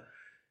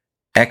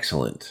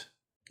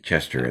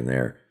Chester in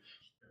there.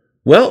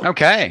 Well,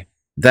 okay,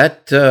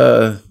 that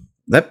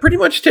pretty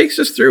much takes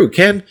us through.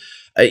 Ken,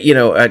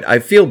 I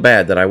feel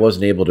bad that I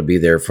wasn't able to be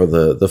there for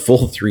the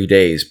full 3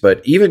 days,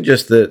 but even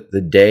just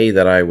the day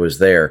that I was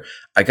there,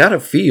 I got a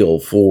feel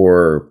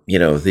for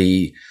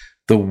the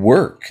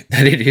work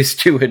that it is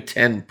to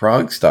attend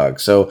ProgStock.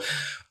 So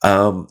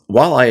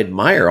while I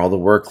admire all the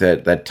work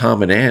that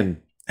Tom and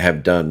Ann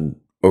have done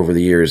over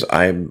the years,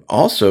 I'm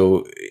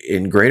also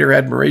in greater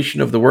admiration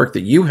of the work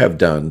that you have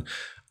done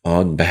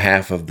on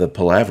behalf of the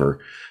Palaver,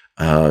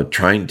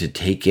 trying to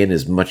take in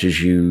as much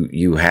as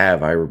you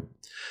have.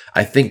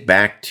 I think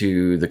back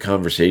to the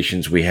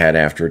conversations we had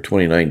after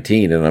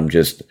 2019, and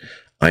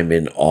I'm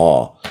in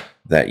awe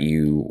that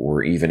you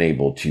were even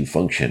able to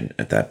function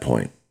at that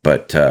point.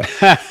 But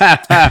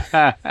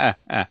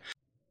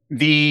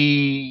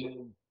the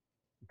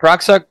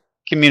ProgStock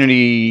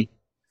community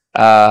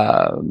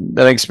that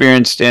I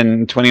experienced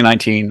in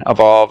 2019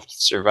 evolved,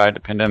 survived the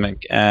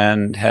pandemic,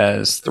 and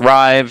has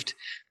thrived.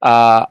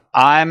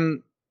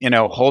 I'm,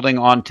 holding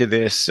on to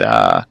this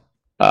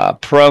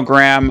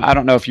program. I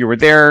don't know if you were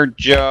there,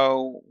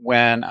 Joe,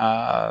 when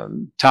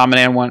Tom and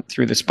Ann went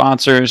through the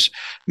sponsors,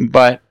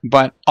 but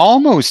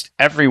almost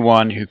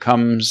everyone who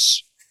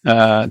comes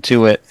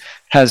to it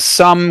has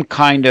some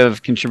kind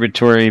of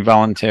contributory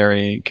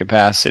voluntary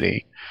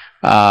capacity.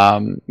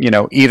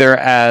 Either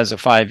as a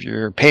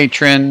 5-year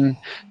patron,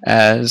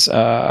 as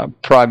a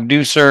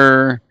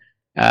producer,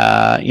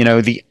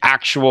 the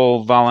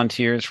actual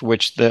volunteers, for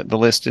which the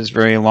list is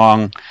very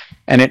long.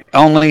 And it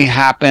only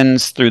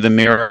happens through the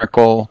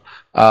miracle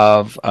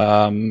of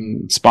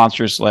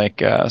sponsors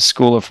like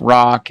School of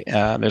Rock.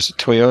 There's a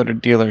Toyota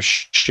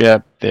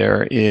dealership.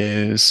 There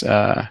is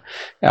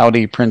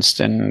Audi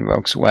Princeton,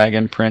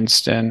 Volkswagen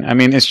Princeton. I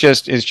mean, it's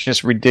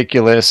just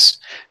ridiculous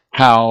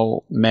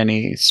how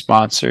many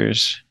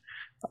sponsors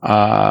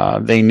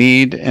they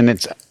need, and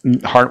it's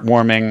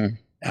heartwarming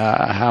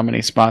how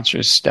many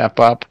sponsors step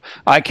up.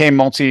 IK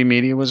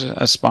Multimedia was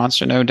a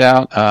sponsor, no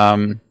doubt.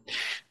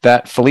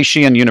 That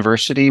Felician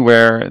University,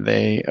 where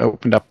they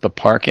opened up the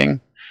parking,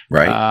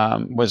 right,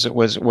 was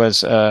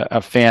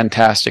a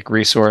fantastic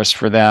resource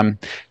for them.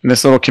 And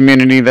this little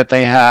community that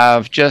they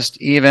have, just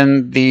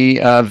even the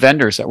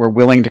vendors that were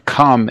willing to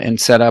come and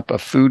set up a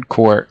food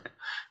court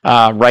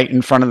right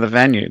in front of the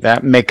venue,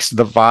 that makes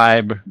the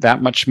vibe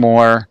that much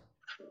more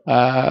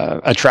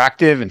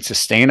attractive and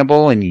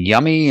sustainable and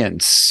yummy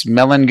and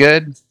smelling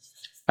good.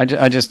 I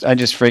just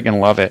freaking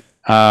love it.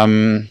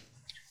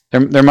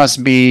 There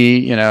must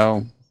be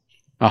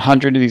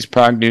 100 of these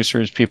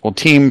producers, people.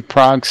 Team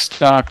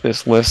ProgStock.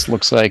 This list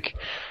looks like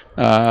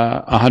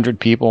 100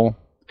 people.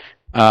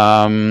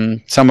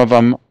 Some of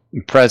them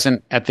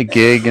present at the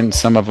gig, and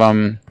some of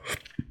them,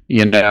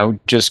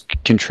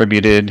 just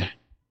contributed,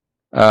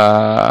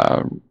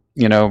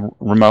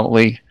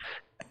 remotely,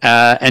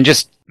 and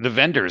just the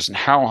vendors and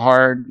how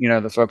hard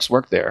the folks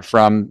work there.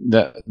 From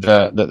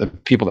the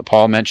people that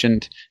Paul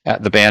mentioned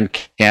at the band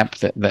camp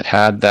that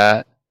had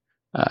that.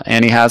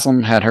 Annie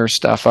Haslam had her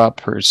stuff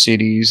up, her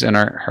CDs and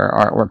her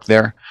artwork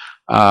there.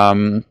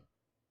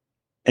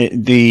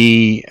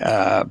 The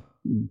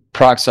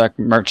ProgStock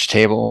merch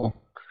table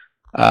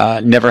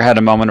never had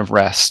a moment of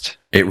rest.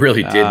 It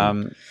really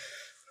didn't.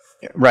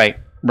 Right.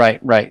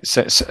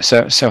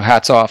 So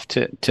hats off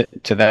to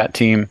that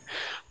team.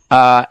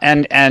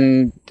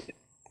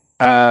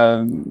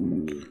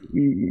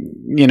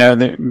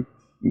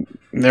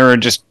 There are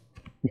just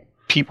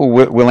people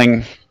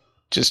willing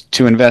just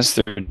to invest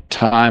their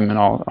time in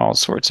all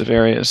sorts of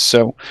areas.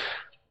 So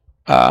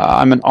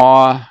I'm in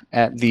awe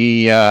at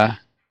the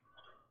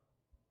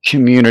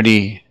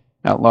community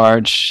at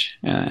large,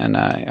 and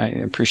I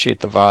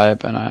appreciate the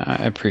vibe, and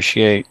I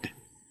appreciate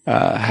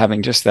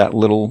having just that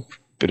little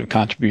bit of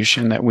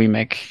contribution that we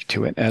make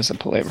to it as a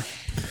Palaver.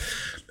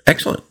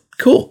 Excellent.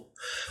 Cool.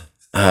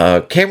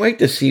 Can't wait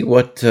to see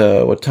what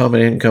Tom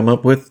and Ann come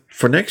up with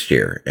for next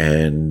year,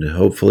 and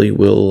hopefully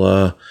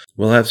we'll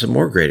have some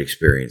more great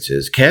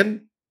experiences.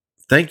 Ken,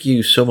 thank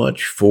you so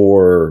much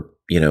for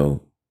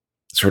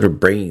sort of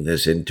bringing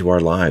this into our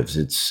lives.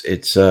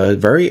 It's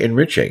very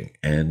enriching,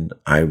 and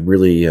I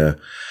really I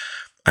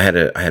had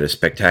a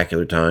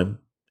spectacular time,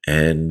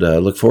 and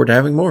look forward to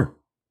having more.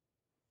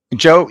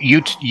 Joe,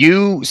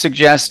 you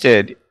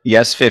suggested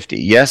Yes 50.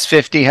 Yes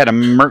 50 had a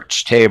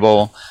merch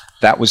table.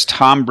 That was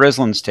Tom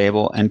Brislin's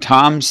table, and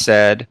Tom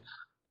said,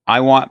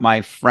 "I want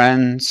my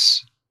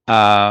friends,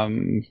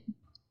 Tom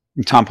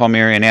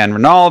Palmieri and Ann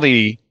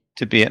Rinaldi,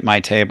 to be at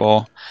my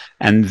table,"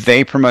 and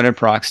they promoted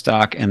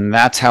ProgStock, and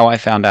that's how I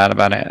found out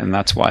about it, and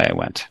that's why I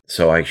went.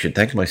 So I should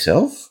thank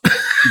myself?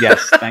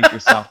 Yes, thank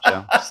yourself,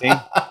 Joe. See,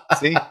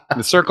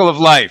 the circle of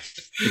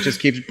life. It just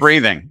keeps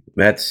breathing.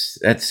 That's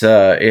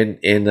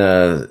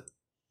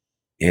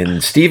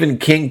In Stephen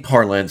King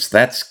parlance,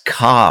 that's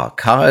ka.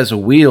 Ka is a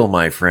wheel,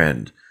 my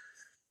friend.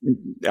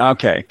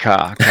 Okay,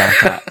 ka.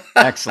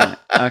 Excellent.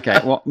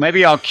 Okay, well,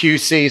 maybe I'll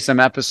QC some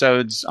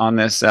episodes on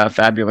this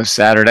fabulous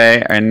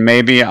Saturday, and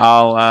maybe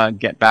I'll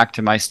get back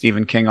to my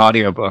Stephen King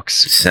audiobooks.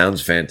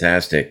 Sounds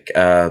fantastic.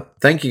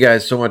 Thank you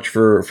guys so much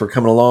for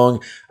coming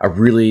along.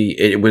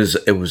 It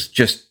was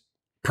just,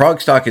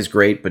 ProgStock is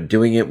great, but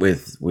doing it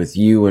with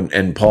you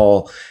and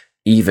Paul,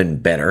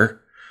 even better.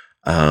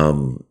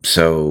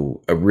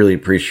 So I really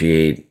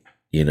appreciate,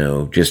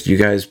 just you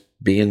guys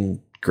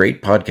being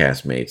great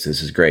podcast mates.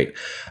 This is great.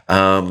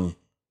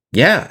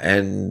 Yeah.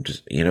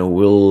 And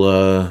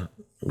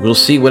we'll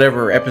see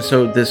whatever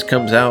episode this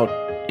comes out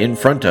in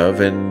front of,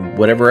 and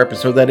whatever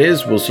episode that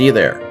is, we'll see you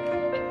there.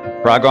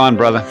 Prog on,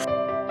 brother.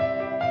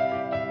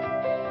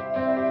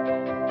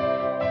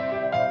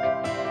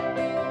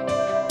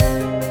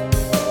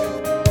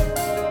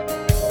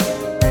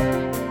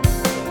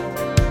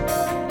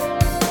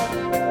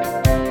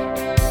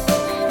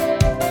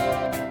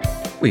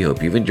 We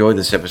hope you've enjoyed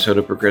this episode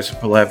of Progressive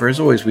Palaver.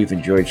 As always, we've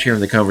enjoyed sharing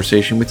the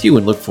conversation with you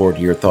and look forward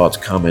to your thoughts,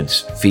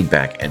 comments,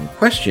 feedback, and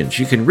questions.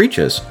 You can reach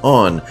us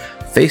on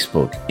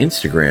Facebook,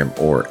 Instagram,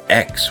 or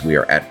X. We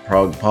are at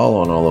ProgPal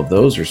on all of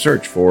those, or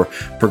search for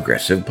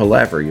Progressive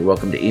Palaver. You're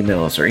welcome to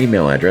email us. Our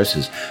email address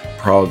is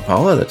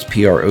progpala, that's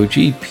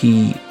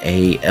PROGPALA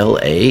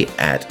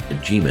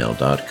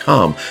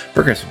 @gmail.com.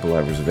 Progressive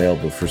Palaver is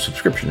available for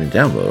subscription and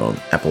download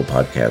on Apple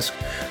Podcasts,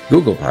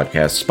 Google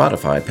Podcasts,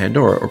 Spotify,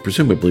 Pandora, or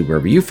presumably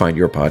wherever you find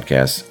your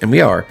podcasts. And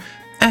we are,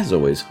 as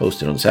always,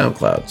 hosted on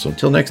SoundCloud. So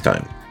until next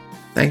time,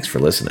 thanks for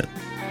listening.